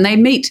people. And they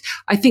meet,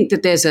 I think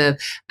that there's an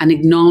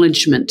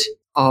acknowledgement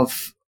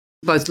of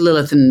both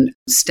Lilith and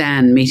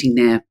Stan meeting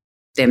their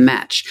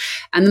match.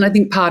 And then I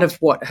think part of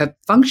what her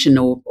function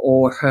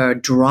or her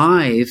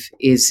drive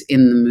is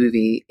in the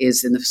movie,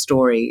 is in the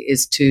story,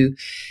 is to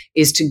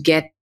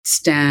get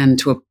Stan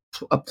to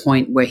a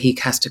point where he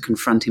has to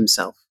confront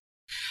himself.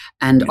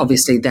 And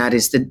obviously that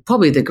is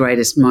probably the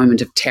greatest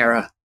moment of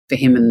terror for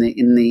him in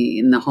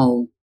the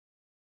whole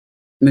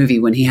movie,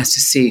 when he has to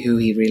see who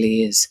he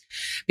really is,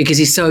 because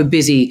he's so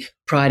busy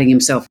priding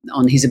himself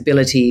on his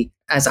ability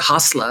as a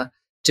hustler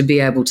to be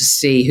able to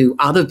see who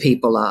other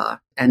people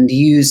are and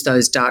use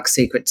those dark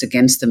secrets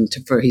against them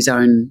for his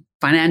own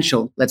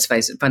financial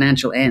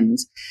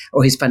ends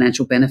or his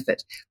financial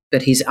benefit.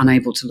 But he's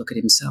unable to look at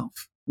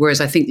himself. Whereas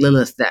I think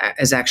Lilith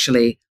is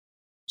actually,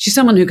 she's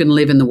someone who can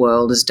live in the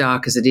world as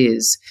dark as it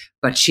is,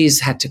 but she's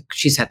had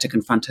to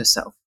confront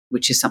herself,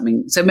 which is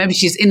something. So maybe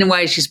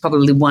she's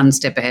probably one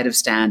step ahead of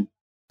Stan,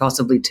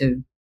 possibly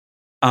two.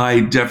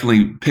 I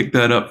definitely picked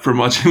that up from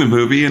watching the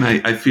movie, and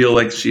I feel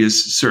like she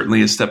is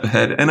certainly a step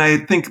ahead. And I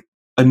think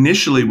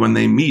initially when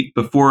they meet,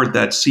 before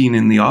that scene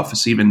in the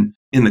office, even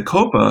in the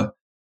Copa,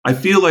 I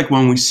feel like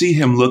when we see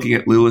him looking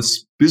at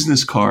Lilith's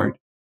business card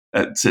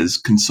that says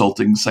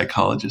consulting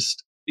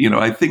psychologist,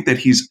 I think that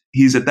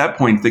he's at that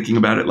point thinking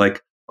about it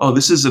like, oh,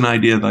 this is an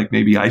idea, like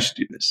maybe I should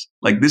do this.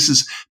 Like this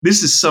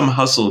is some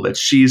hustle that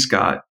she's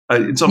got.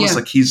 It's almost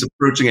like he's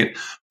approaching it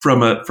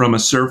from a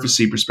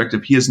surfacey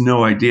perspective. He has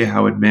no idea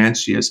how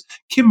advanced she is.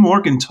 Kim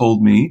Morgan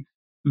told me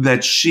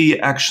that she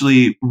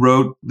actually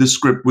wrote the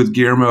script with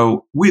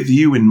Guillermo with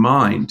you in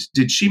mind.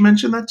 Did she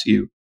mention that to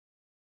you?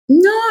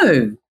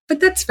 No, but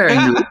that's very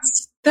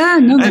nice. I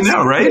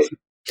know, right?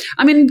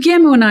 I mean,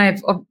 Guillermo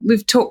and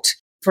we've talked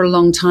for a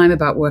long time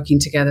about working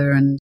together,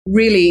 and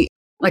really,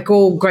 like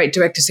all great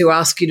directors who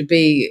ask you to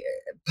be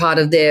part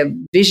of their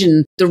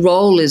vision, the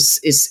role is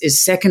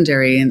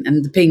secondary,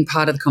 and being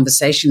part of the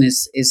conversation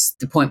is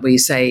the point where you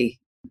say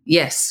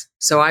yes.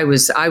 So I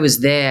was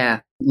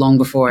there long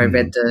before I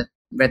read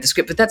the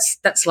script, but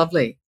that's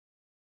lovely.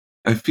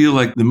 I feel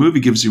like the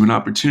movie gives you an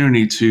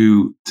opportunity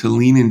to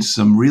lean into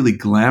some really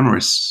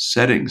glamorous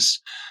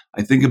settings.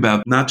 I think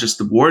about not just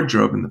the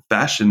wardrobe and the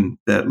fashion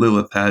that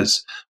Lilith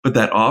has, but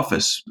that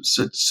office,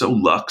 so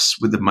luxe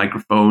with the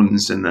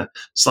microphones and the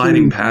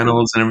sliding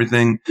panels and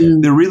everything.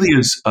 There really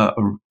is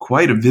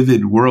quite a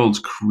vivid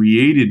world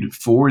created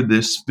for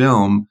this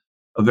film,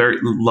 a very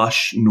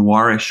lush,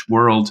 noirish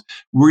world.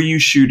 Were you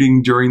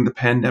shooting during the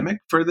pandemic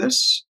for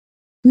this?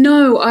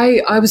 No,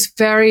 I was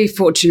very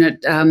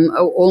fortunate.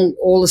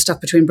 All the stuff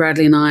between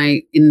Bradley and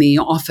I in the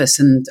office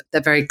and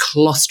that very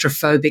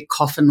claustrophobic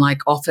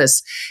coffin-like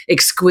office,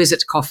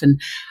 exquisite coffin,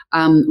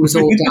 was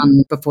all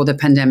done before the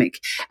pandemic.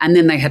 And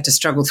then they had to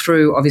struggle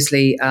through.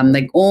 Obviously,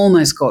 they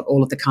almost got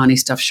all of the Carney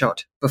stuff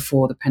shot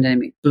before the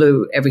pandemic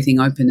blew everything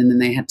open, and then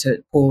they had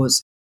to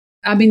pause.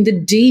 I mean,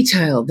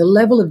 the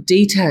level of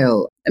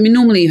detail. I mean,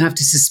 normally you have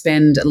to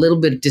suspend a little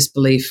bit of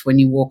disbelief when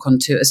you walk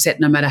onto a set,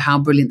 no matter how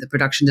brilliant the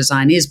production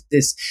design is.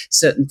 There's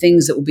certain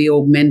things that will be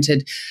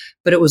augmented,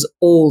 but it was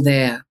all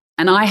there.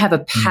 And I have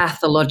a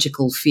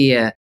pathological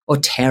fear or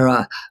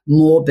terror,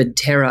 morbid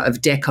terror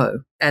of deco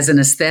as an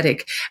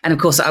aesthetic. And of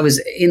course, I was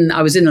in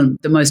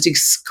the most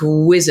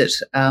exquisite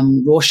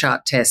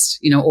Rorschach test.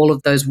 You know, all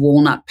of those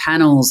walnut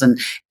panels, and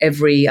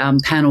every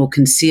panel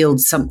concealed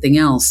something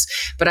else.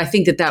 But I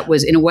think that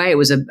was, in a way, it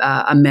was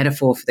a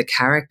metaphor for the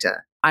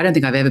character. I don't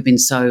think I've ever been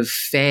so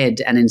fed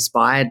and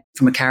inspired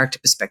from a character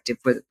perspective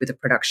with a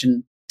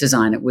production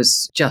design. It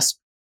was just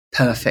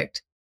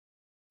perfect.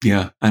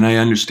 Yeah, and I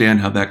understand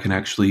how that can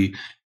actually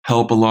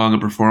help along a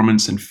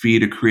performance and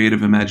feed a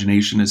creative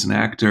imagination as an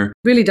actor. It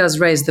really does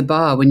raise the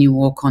bar when you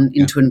walk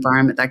into an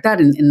environment like that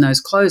in those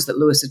clothes that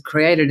Lewis had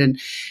created, and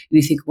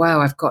you think, wow,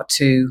 I have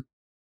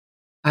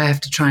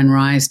to try and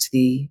rise to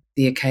the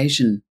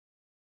occasion.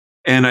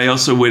 And I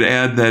also would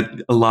add that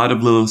a lot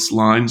of Lilith's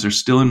lines are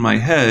still in my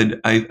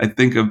head. I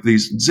think of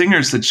these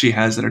zingers that she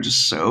has that are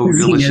just so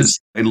delicious.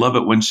 I love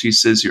it when she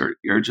says,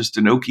 "You're just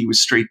an okie with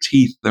straight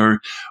teeth,"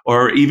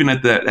 or even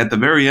at the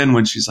very end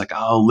when she's like,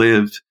 "I'll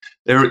live."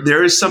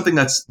 There is something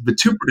that's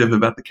vituperative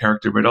about the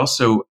character, but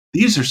also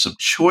these are some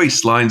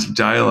choice lines of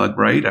dialogue,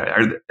 right?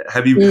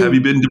 Have you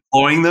been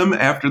deploying them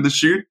after the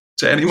shoot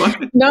to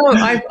anyone? No,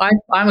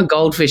 I'm a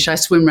goldfish. I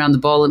swim around the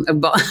bowl and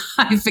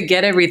I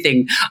forget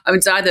everything. I mean,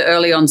 it's either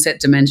early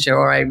onset dementia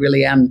or I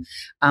really am.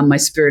 My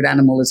spirit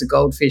animal is a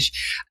goldfish.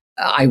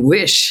 I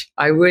wish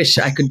I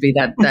could be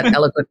that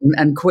eloquent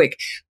and quick.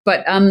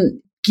 But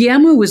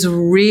Guillermo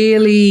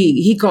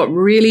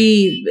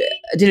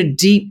did a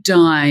deep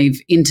dive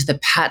into the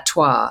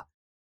patois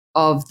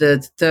of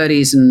the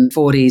 30s and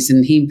 40s,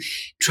 and he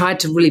tried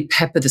to really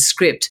pepper the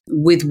script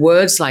with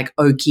words like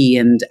okie,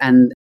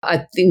 and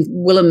I think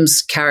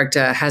Willem's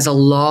character has a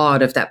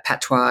lot of that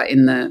patois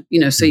in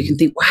so you can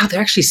think, wow,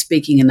 they're actually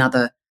speaking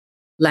another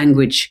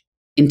language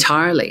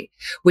entirely,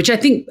 which I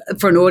think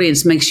for an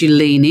audience makes you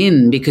lean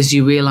in, because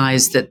you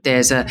realize that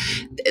there's a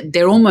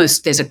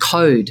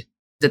code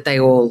that they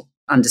all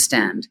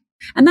understand.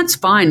 And that's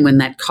fine when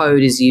that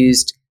code is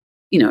used,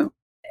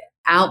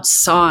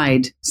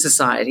 outside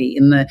society.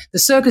 In the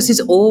circus has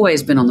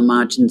always been on the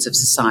margins of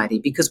society,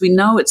 because we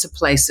know it's a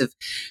place of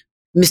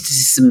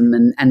mysticism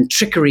and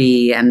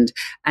trickery and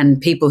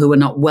people who are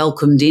not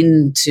welcomed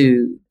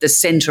into the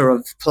center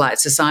of polite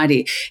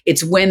society.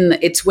 It's when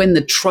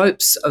the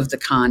tropes of the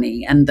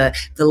Carney and the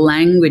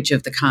language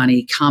of the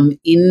Carney come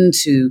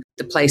into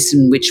the place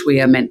in which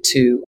we are meant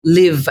to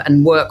live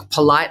and work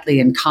politely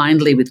and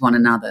kindly with one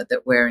another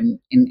that we're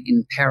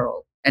in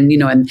peril.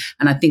 And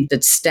I think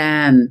that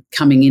Stan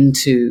coming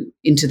into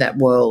that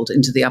world,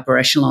 into the upper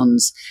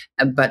echelons,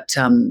 but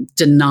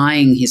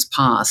denying his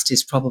past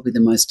is probably the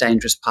most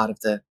dangerous part of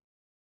the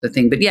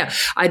thing. But yeah,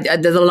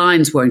 the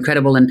lines were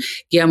incredible, and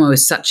Guillermo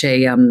is such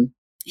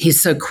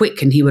he's so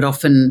quick, and he would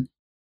often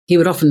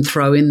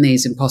throw in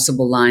these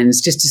impossible lines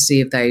just to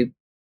see if they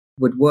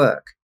would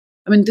work.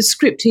 I mean, the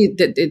script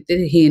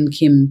that he and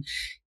Kim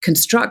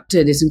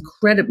constructed is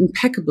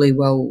impeccably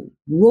well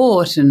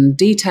wrought and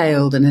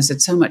detailed, and has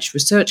had so much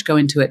research go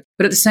into it.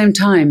 But at the same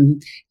time,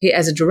 he,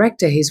 as a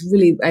director, he's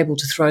really able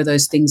to throw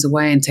those things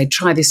away and say,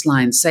 try this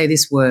line, say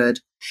this word.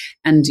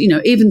 And,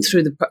 even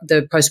through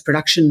the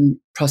post-production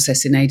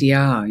process in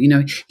ADR,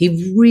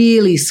 he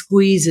really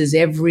squeezes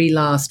every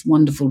last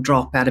wonderful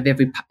drop out of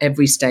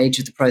every stage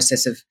of the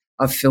process of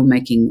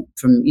filmmaking,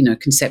 from,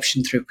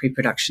 conception through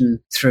pre-production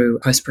through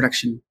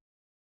post-production.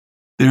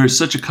 There is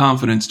such a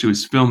confidence to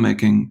his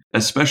filmmaking,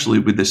 especially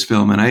with this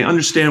film. And I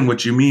understand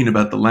what you mean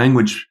about the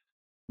language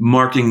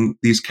marking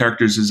these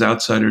characters as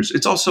outsiders.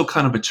 It's also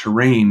kind of a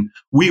terrain.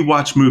 We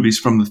watch movies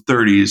from the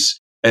 30s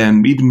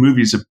and even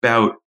movies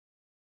about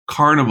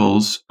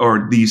carnivals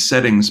or these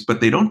settings,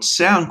 but they don't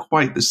sound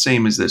quite the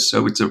same as this.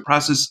 So it's a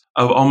process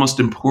of almost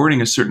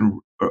importing a certain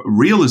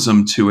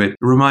realism to it. It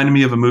reminded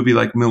me of a movie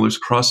like Miller's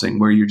Crossing,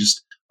 where you're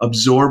just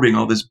absorbing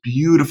all this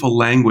beautiful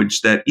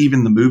language that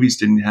even the movies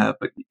didn't have.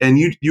 And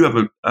you have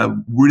a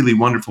really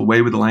wonderful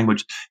way with the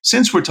language.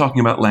 Since we're talking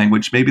about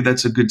language, maybe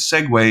that's a good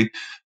segue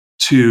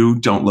to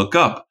Don't Look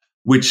Up,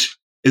 which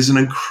is an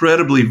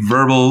incredibly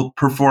verbal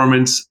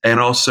performance. And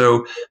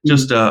also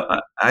just,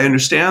 I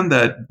understand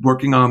that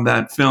working on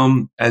that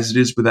film, as it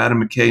is with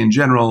Adam McKay in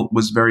general,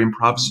 was very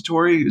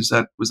improvisatory. Was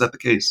that the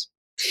case?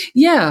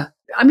 Yeah.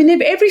 I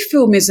mean, every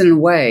film is in a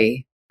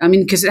way. I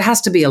mean, because it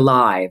has to be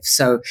alive.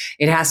 So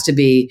it has to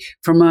be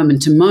from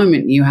moment to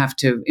moment. You have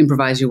to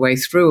improvise your way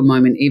through a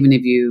moment, even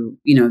if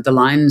the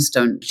lines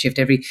don't shift.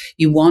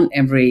 You want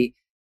every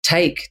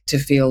take to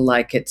feel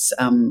like it's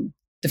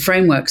the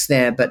framework's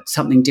there, but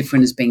something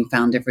different is being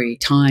found every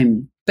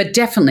time. But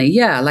definitely,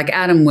 yeah, like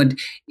Adam would,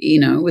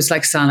 it was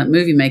like silent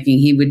movie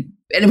making.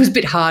 And it was a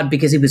bit hard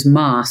because he was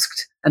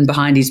masked and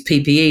behind his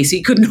PPE, so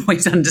you couldn't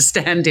always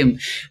understand him.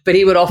 But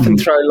he would often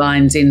throw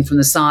lines in from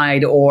the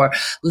side or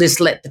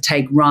just let the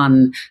take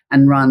run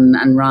and run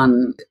and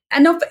run.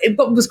 And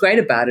what was great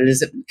about it is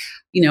that,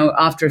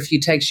 after a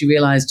few takes, you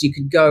realized you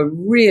could go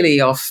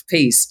really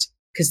off-piste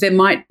because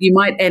you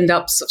might end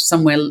up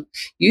somewhere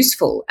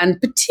useful.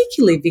 And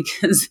particularly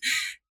because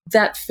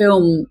that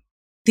film,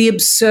 the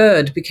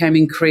absurd became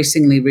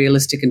increasingly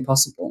realistic and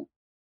possible.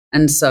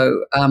 And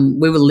so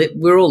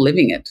we're all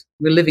living it.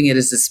 We're living it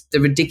as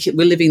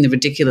we're living the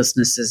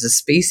ridiculousness as a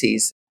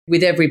species.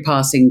 With every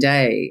passing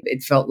day,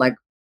 it felt like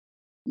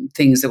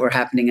things that were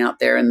happening out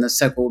there in the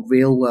so-called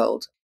real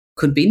world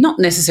could be not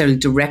necessarily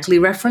directly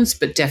referenced,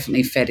 but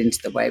definitely fed into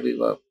the way we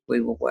were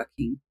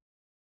working.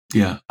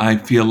 Yeah, I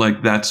feel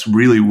like that's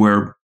really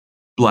where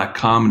Black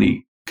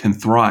comedy can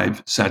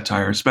thrive,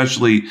 satire,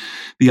 especially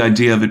the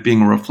idea of it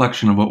being a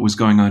reflection of what was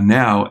going on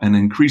now. And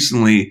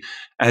increasingly,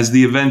 as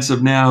the events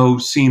of now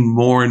seem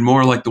more and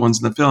more like the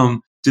ones in the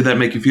film, did that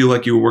make you feel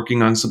like you were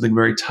working on something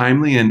very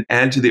timely and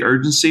add to the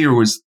urgency, or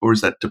was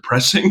that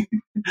depressing?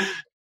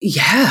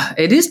 Yeah,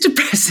 it is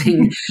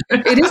depressing.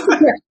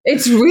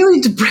 It's really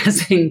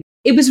depressing.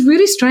 It was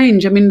really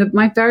strange. I mean,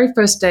 my very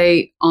first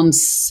day on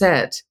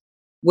set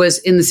was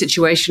in the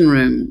Situation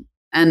Room.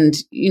 And,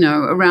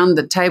 around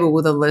the table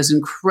with all those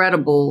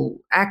incredible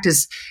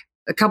actors,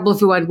 a couple of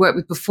who I'd worked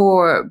with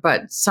before,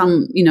 but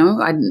some,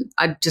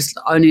 I just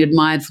only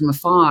admired from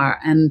afar.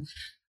 And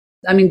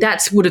I mean,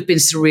 that would have been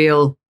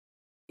surreal,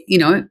 in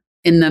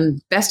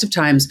the best of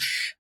times.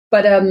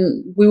 But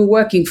we were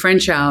working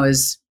French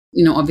hours,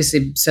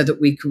 obviously so that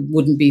we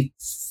wouldn't be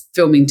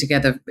filming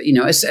together,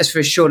 as for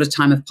as short a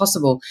time as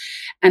possible.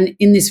 And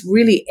in this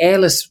really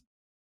airless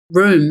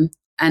room,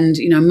 and,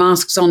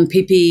 masks on,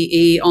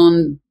 PPE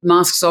on,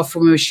 masks off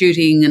when we were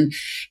shooting. And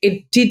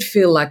it did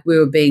feel like we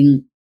were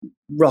being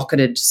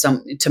rocketed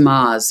to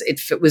Mars.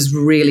 It was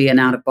really an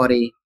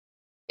out-of-body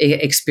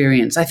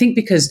experience. I think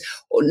because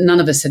none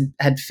of us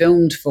had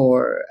filmed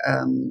for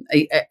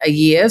a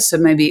year, so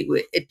maybe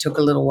it took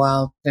a little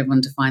while for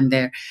everyone to find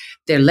their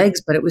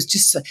legs. But it was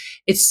just,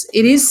 it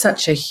is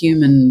such a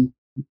human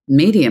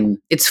medium.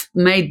 It's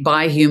made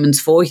by humans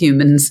for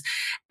humans,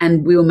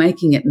 and we were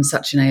making it in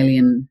such an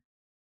alien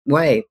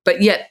way,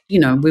 but yet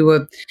we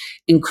were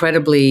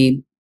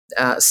incredibly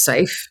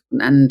safe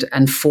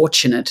and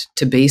fortunate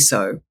to be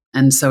so.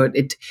 And so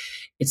it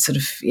sort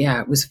of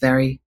it was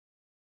very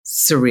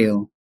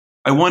surreal.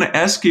 I want to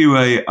ask you,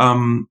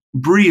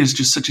 Brie is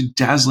just such a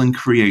dazzling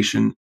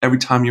creation. Every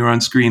time you're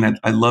on screen,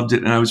 I loved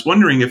it, and I was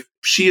wondering if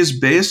she is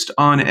based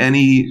on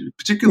any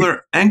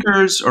particular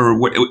anchors, or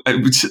what.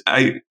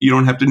 You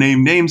don't have to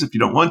name names if you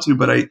don't want to,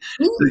 but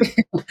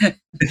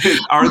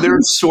are there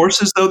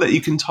sources though that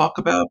you can talk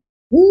about?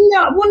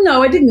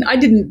 No, I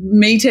didn't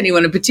meet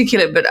anyone in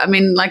particular, but I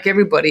mean, like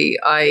everybody,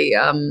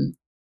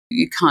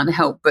 you can't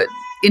help but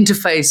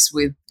interface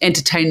with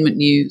entertainment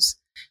news.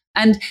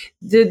 And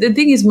the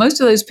thing is, most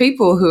of those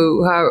people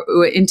who are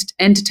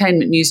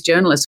entertainment news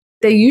journalists,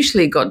 they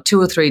usually got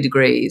 2 or 3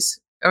 degrees,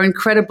 are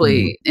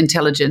incredibly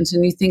intelligent.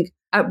 And you think,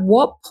 at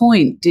what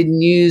point did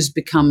news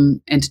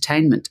become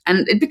entertainment?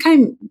 And it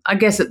became, I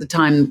guess, at the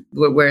time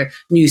where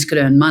news could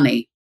earn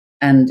money.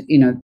 And,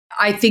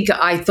 I think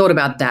I thought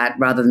about that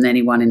rather than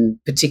anyone in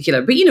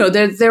particular. But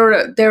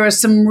there are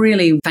some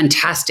really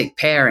fantastic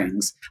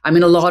pairings. I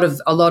mean, a lot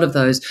of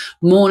those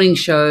morning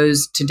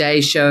shows, today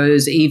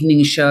shows,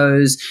 evening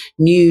shows,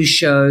 news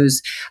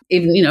shows,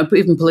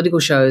 even political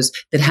shows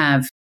that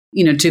have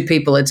 2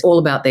 people. It's all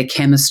about their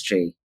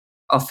chemistry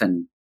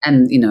often,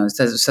 and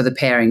so the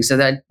pairing.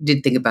 So I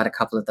did think about a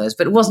couple of those,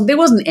 but there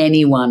wasn't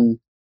anyone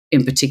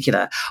in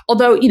particular.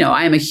 Although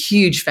I am a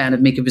huge fan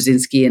of Mika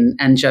Brzezinski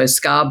and Joe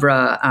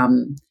Scarborough.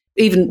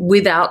 Even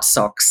without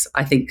socks,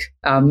 I think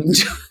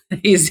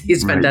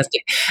he's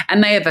fantastic.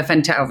 And they have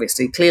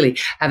clearly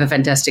have a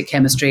fantastic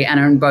chemistry and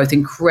are both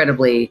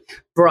incredibly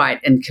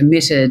bright and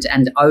committed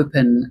and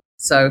open.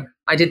 So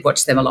I did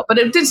watch them a lot, but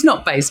it's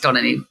not based on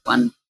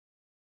anyone.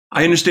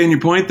 I understand your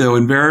point, though.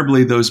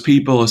 Invariably, those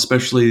people,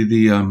 especially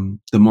the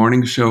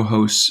morning show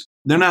hosts,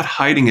 they're not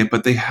hiding it,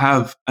 but they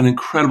have an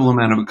incredible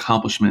amount of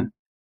accomplishment.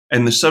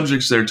 And the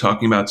subjects they're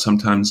talking about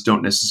sometimes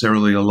don't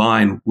necessarily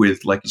align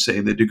with, like you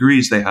say, the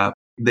degrees they have.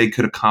 They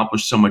could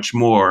accomplish so much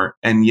more.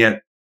 And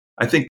yet,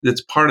 I think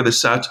that's part of the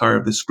satire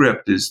of the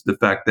script is the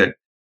fact that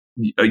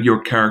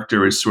your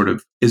character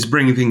is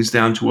bringing things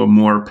down to a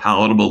more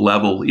palatable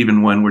level,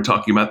 even when we're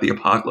talking about the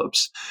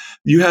apocalypse.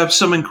 You have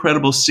some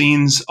incredible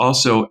scenes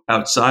also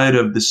outside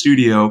of the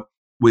studio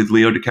with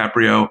Leo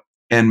DiCaprio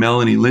and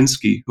Melanie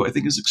Linsky, who I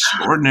think is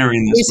extraordinary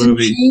in this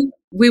movie.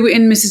 We were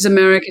in Mrs.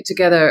 America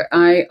together.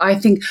 I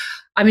think,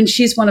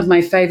 she's one of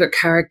my favorite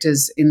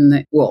characters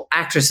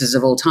actresses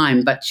of all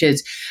time, but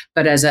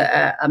as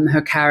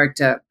her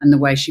character and the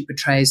way she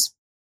portrays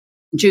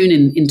June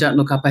in Don't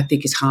Look Up, I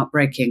think is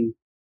heartbreaking.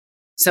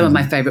 Some of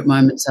my favorite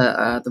moments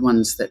are the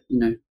ones that,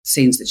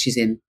 scenes that she's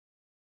in.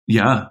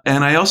 Yeah.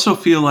 And I also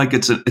feel like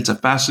it's a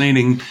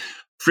fascinating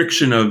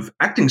friction of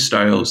acting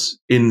styles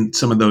in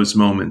some of those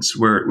moments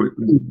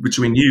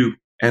between you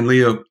and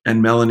Leo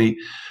and Melanie.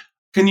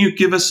 Can you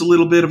give us a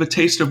little bit of a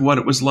taste of what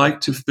it was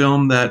like to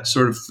film that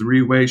sort of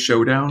three-way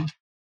showdown?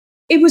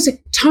 It was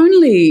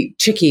tonally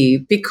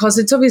tricky because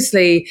it's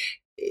obviously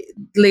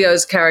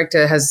Leo's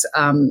character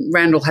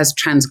Randall has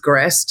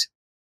transgressed.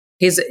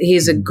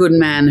 He's a good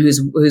man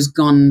who's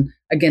gone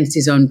against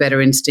his own better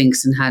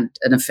instincts and had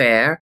an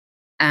affair,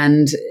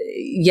 and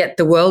yet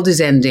the world is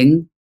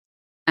ending,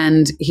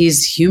 and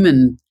he's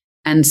human,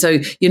 and so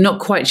you're not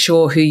quite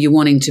sure who you're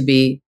wanting to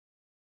be.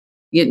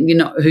 You're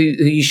not who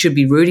you should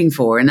be rooting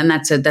for, and then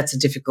that's a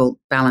difficult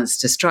balance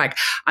to strike.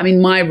 I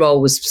mean, my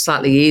role was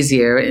slightly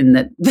easier in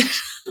that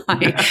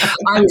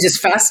I was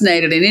just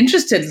fascinated and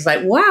interested. It's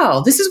like,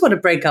 wow, this is what a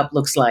breakup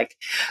looks like,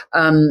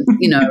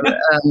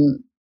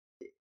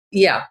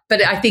 Yeah,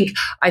 but I think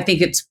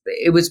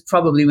it was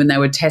probably when they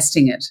were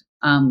testing it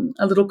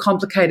a little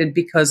complicated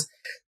because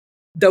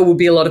there will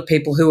be a lot of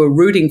people who are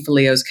rooting for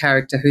Leo's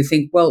character who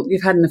think, well,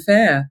 you've had an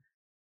affair,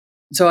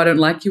 so I don't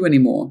like you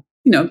anymore.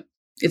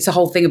 It's a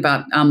whole thing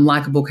about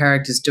likable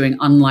characters doing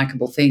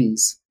unlikable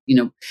things.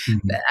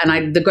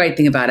 And the great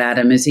thing about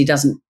Adam is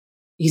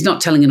he's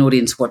not telling an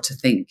audience what to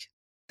think.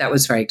 That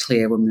was very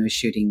clear when we were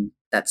shooting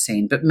that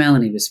scene. But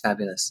Melanie was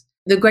fabulous.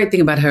 The great thing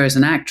about her as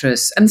an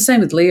actress, and the same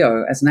with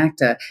Leo as an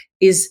actor,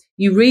 is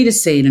you read a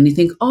scene and you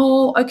think,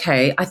 oh,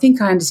 okay, I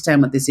think I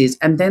understand what this is.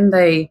 And then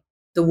the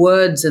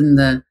words and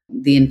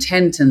the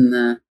intent and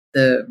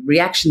the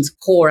reactions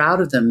pour out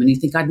of them, and you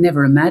think, I'd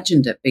never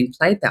imagined it being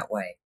played that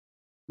way,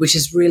 which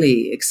is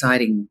really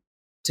exciting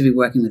to be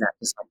working with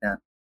actors like that.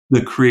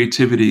 The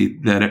creativity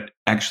that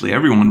actually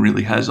everyone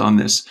really has on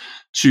this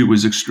shoot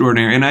was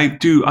extraordinary. And I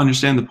do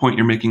understand the point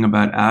you're making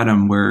about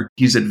Adam, where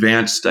he's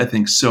advanced, I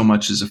think, so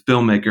much as a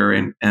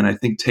filmmaker and I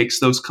think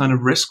takes those kind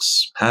of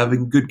risks,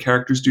 having good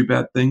characters do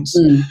bad things.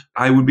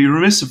 I would be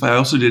remiss if I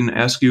also didn't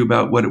ask you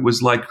about what it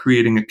was like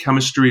creating a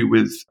chemistry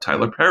with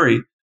Tyler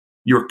Perry,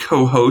 your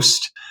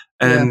co-host,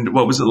 and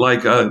what was it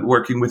like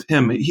working with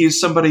him? He is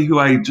somebody who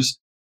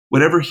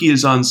whatever he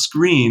is on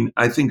screen,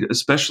 I think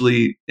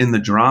especially in the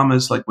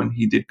dramas, like when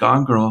he did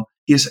Gone Girl,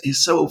 he's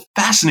so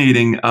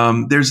fascinating.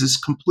 There's this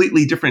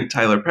completely different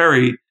Tyler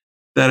Perry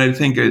that I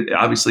think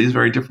obviously is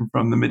very different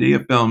from the Medea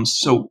films.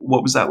 So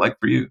what was that like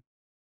for you?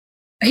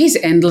 He's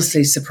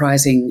endlessly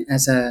surprising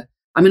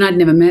I'd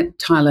never met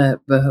Tyler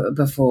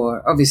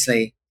before,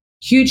 obviously.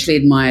 Hugely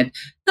admired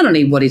not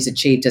only what he's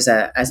achieved as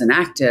an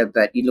actor,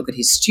 but you look at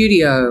his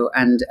studio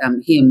and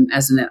him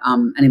as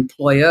an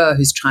employer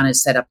who's trying to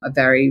set up a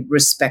very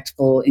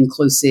respectful,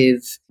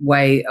 inclusive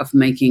way of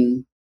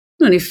making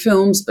not only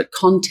films but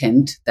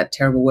content. That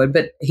terrible word,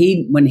 but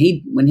when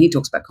he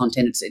talks about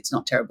content, it's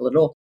not terrible at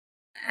all.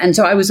 And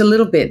so I was a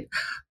little bit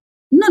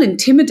not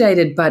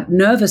intimidated, but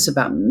nervous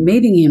about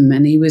meeting him,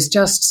 and he was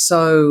just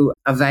so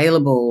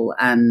available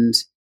and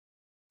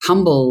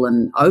humble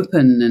and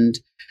open, and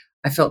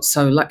I felt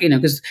so lucky,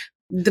 because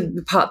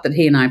the part that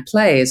he and I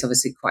play is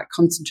obviously quite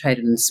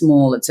concentrated and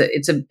small. It's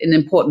an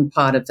important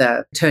part of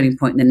the turning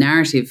point in the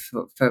narrative,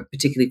 for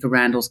particularly for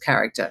Randall's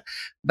character.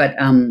 But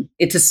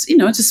it's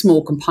a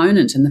small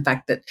component, and the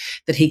fact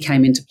that he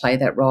came in to play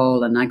that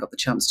role and I got the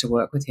chance to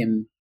work with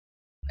him,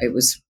 it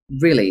was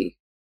really,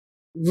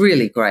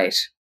 really great.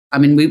 I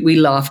mean, we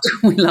laughed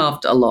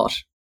a lot.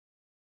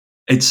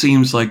 It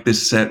seems like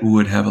this set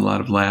would have a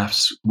lot of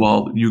laughs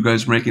while you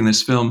guys were making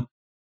this film.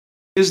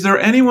 Is there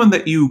anyone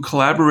that you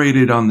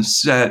collaborated on the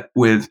set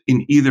with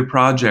in either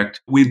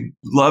project? We'd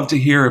love to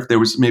hear if there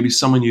was maybe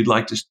someone you'd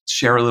like to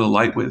share a little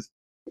light with.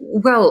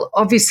 Well,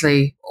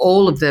 obviously,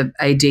 all of the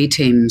AD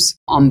teams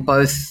on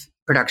both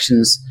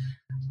productions,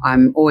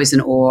 I'm always in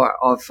awe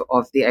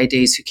of the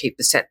ADs who keep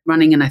the set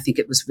running, and I think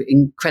it was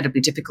incredibly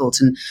difficult.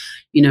 And,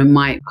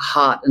 my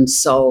heart and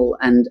soul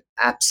and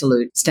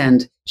absolute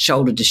stand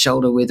shoulder to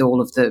shoulder with all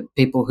of the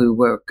people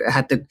who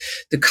had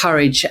the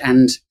courage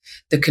and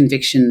the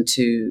conviction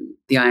to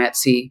the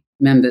IATSE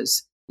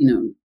members.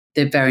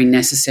 They're very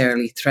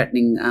necessarily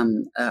threatening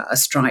a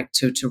strike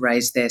to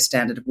raise their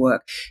standard of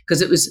work,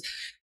 because it was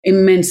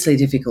immensely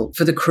difficult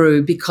for the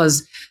crew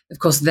because, of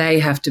course, they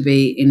have to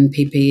be in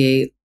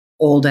PPE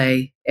all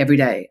day, every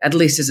day. At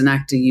least as an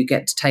actor, you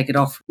get to take it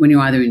off when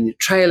you're either in your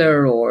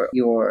trailer or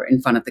you're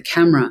in front of the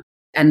camera.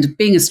 And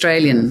being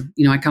Australian,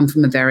 I come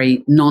from a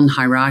very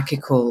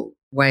non-hierarchical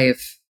way of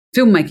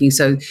filmmaking.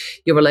 So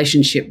your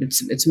relationship,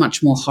 it's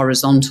much more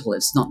horizontal.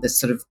 It's not this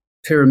sort of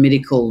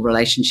pyramidical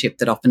relationship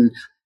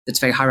that's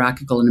very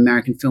hierarchical in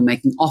American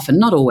filmmaking, often,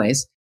 not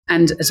always.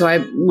 And so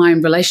my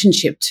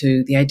relationship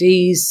to the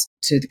ADs,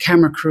 to the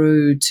camera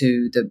crew,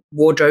 to the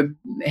wardrobe,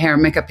 hair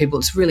and makeup people,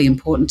 it's really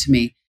important to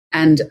me.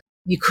 And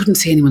you couldn't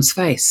see anyone's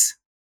face,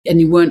 and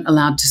you weren't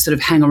allowed to sort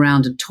of hang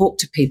around and talk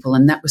to people.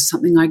 And that was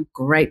something I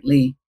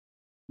greatly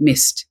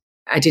missed.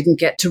 I didn't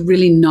get to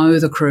really know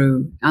the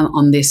crew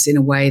on this in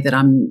a way that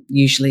I'm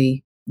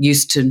usually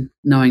used to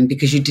knowing,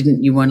 because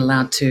you weren't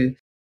allowed to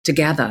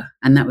gather.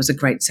 And that was a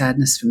great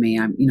sadness for me.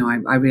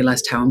 I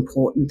realized how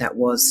important that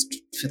was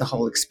for the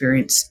whole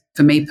experience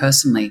for me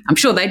personally. I'm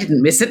sure they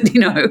didn't miss it,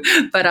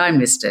 but I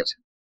missed it.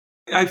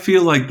 I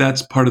feel like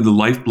that's part of the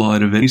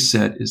lifeblood of any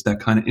set, is that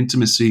kind of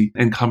intimacy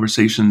and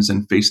conversations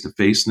and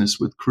face-to-faceness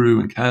with crew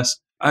and cast.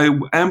 I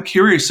am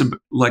curious,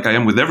 like I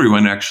am with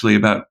everyone actually,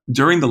 about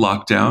during the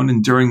lockdown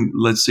and during,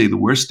 let's say, the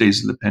worst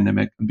days of the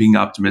pandemic, being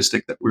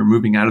optimistic that we're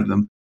moving out of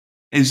them.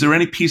 Is there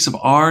any piece of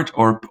art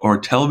or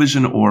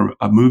television or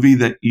a movie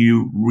that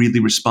you really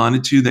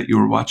responded to that you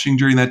were watching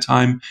during that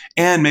time?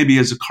 And maybe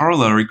as a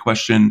corollary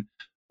question,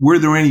 were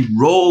there any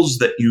roles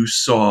that you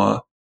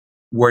saw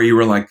where you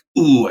were like,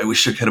 ooh, I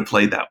wish I could have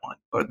played that one?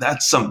 Or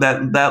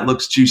that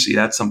looks juicy.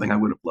 That's something I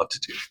would have loved to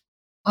do.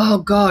 Oh,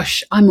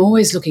 gosh, I'm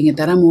always looking at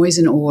that. I'm always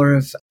in awe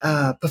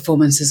of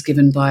performances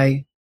given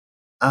by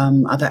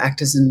other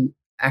actors and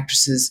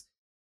actresses.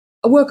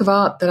 A work of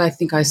art that I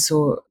think I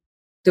saw,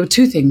 there were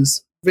two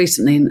things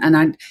recently,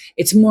 and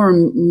it's more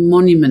a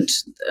monument,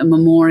 a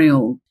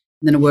memorial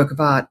than a work of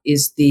art,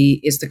 is the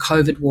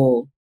COVID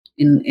wall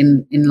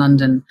in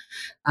London.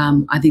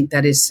 I think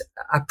that is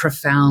a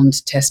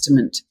profound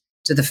testament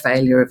to the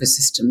failure of a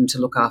system to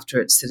look after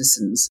its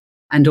citizens,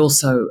 and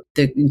also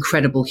the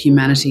incredible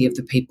humanity of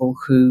the people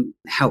who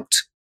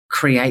helped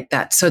create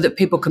that, so that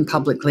people can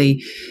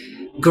publicly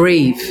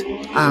grieve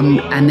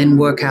and then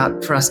work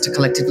out for us to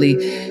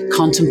collectively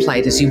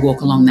contemplate as you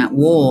walk along that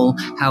wall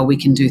how we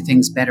can do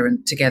things better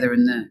and together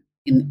in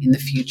the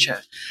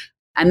future.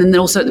 And then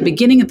also at the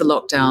beginning of the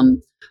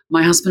lockdown,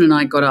 my husband and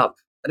I got up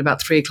at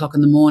about 3:00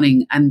 in the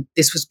morning, and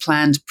this was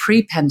planned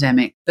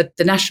pre-pandemic, but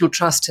the National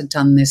Trust had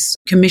done this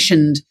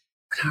commissioned.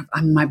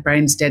 My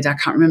brain's dead. I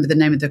can't remember the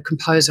name of the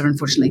composer,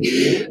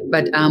 unfortunately.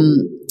 But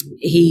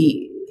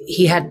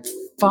he had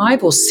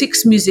 5 or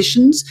 6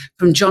 musicians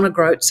from John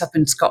O'Groats up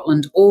in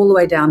Scotland all the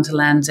way down to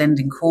Land's End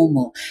in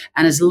Cornwall.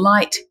 And as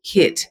light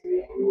hit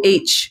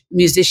each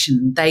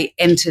musician, they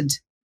entered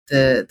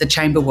the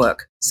chamber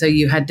work. So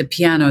you had the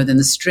piano, then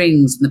the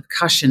strings and the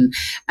percussion.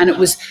 And it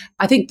was,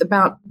 I think,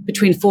 about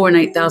between 4,000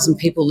 and 8,000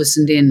 people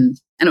listened in.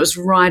 And it was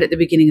right at the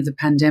beginning of the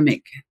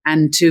pandemic.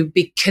 And to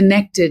be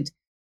connected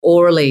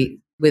orally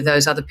with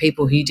those other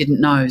people who you didn't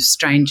know,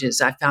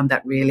 strangers, I found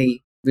that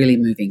really, really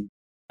moving.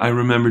 I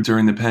remember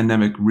during the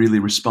pandemic really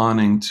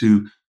responding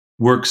to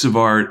works of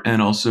art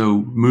and also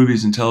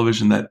movies and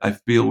television that I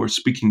feel were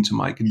speaking to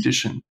my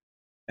condition.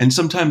 And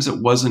sometimes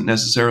it wasn't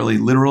necessarily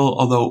literal,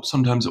 although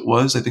sometimes it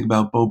was. I think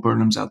about Bo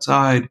Burnham's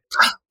Outside.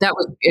 That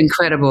was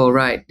incredible,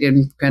 right?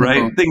 Incredible.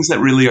 Right? Things that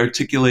really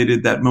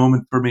articulated that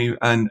moment for me,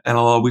 and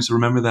I'll always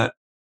remember that.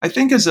 I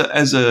think as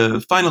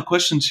a final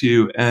question to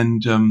you,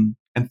 and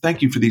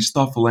thank you for these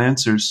thoughtful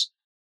answers,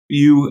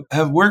 you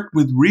have worked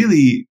with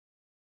really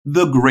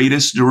the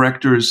greatest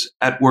directors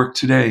at work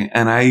today.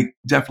 And I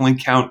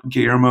definitely count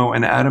Guillermo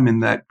and Adam in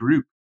that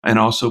group, and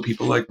also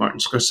people like Martin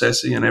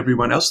Scorsese and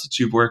everyone else that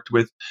you've worked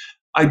with.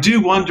 I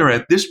do wonder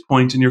at this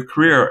point in your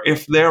career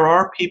if there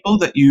are people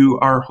that you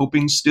are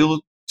hoping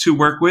still to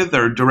work with,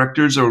 or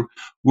directors or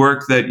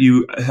work that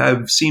you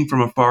have seen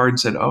from afar and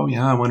said, oh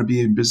yeah, I want to be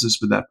in business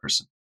with that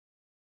person.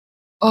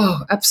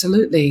 Oh,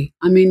 absolutely.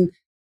 I mean,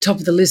 top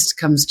of the list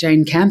comes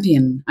Jane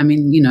Campion. I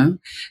mean,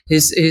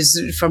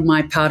 who's from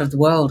my part of the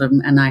world,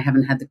 and I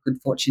haven't had the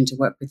good fortune to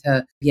work with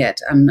her yet.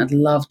 I'd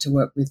love to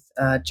work with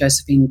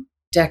Josephine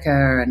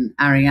Decker and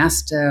Ari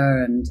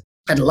Aster, and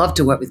I'd love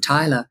to work with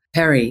Tyler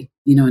Perry,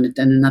 in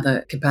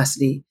another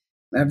capacity.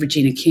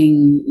 Regina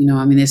King,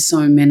 there's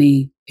so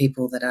many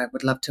people that I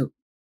would love to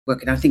work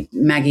with. I think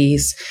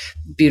Maggie's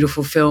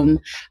beautiful film,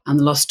 The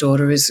Lost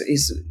Daughter,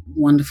 is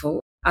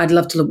wonderful. I'd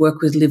love to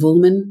work with Liv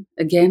Ullmann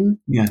again.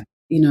 Yeah.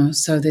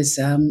 So there's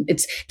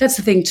that's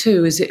the thing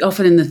too, is it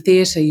often in the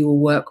theatre you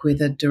will work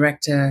with a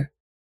director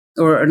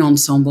or an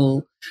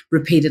ensemble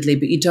repeatedly,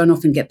 but you don't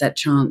often get that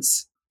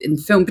chance in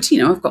film. But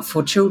I've got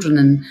 4 children,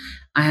 and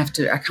I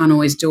can't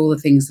always do all the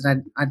things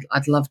that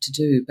I'd love to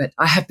do, but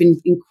I have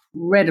been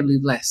incredibly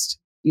blessed.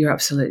 You're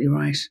absolutely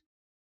right.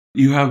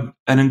 You have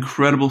an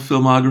incredible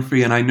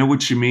filmography, and I know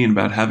what you mean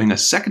about having a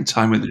second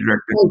time with the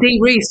director. Well, Dee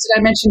Reese, did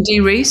I mention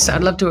Dee Reese?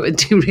 I'd love to work with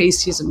Dee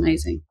Reese. She's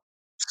amazing.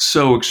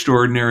 So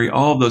extraordinary,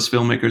 all of those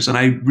filmmakers. And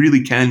I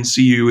really can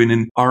see you in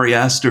an Ari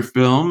Aster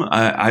film.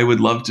 I would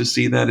love to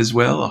see that as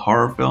well, a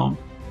horror film.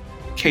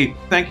 Cate,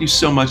 thank you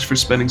so much for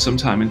spending some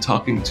time and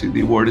talking to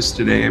the awardists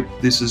today.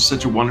 This is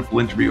such a wonderful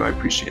interview. I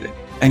appreciate it.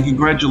 And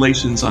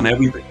congratulations on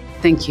everything.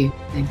 Thank you.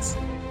 Thanks.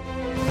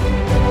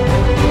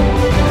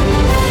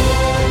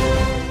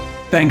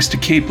 Thanks to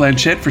Cate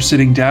Blanchett for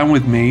sitting down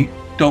with me.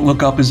 Don't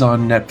Look Up is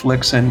on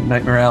Netflix, and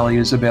Nightmare Alley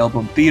is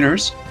available in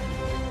theaters.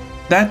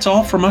 That's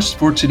all from us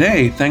for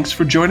today. Thanks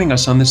for joining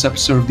us on this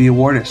episode of The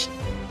Awardist.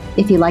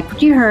 If you like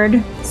what you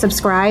heard,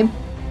 subscribe,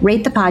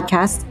 rate the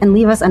podcast, and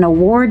leave us an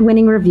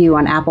award-winning review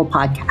on Apple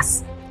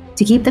Podcasts.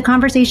 To keep the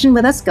conversation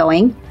with us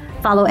going,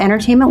 follow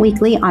Entertainment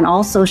Weekly on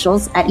all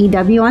socials at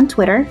EW on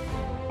Twitter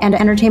and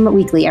Entertainment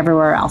Weekly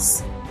everywhere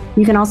else.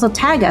 You can also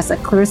tag us at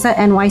Clarissa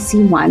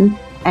NYC1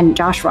 and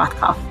Josh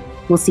Rothkopf.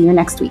 We'll see you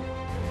next week.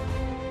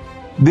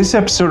 This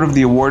episode of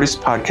the Awardist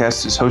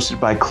podcast is hosted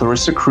by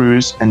Clarissa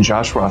Cruz and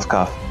Josh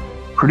Rothkopf.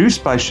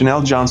 Produced by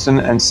Chanel Johnson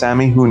and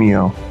Sammy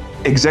Junio.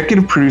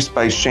 Executive produced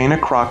by Shayna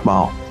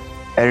Krochmal.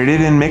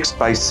 Edited and mixed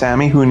by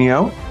Sammy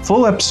Junio.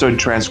 Full episode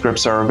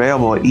transcripts are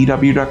available at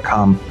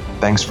EW.com.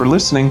 Thanks for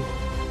listening.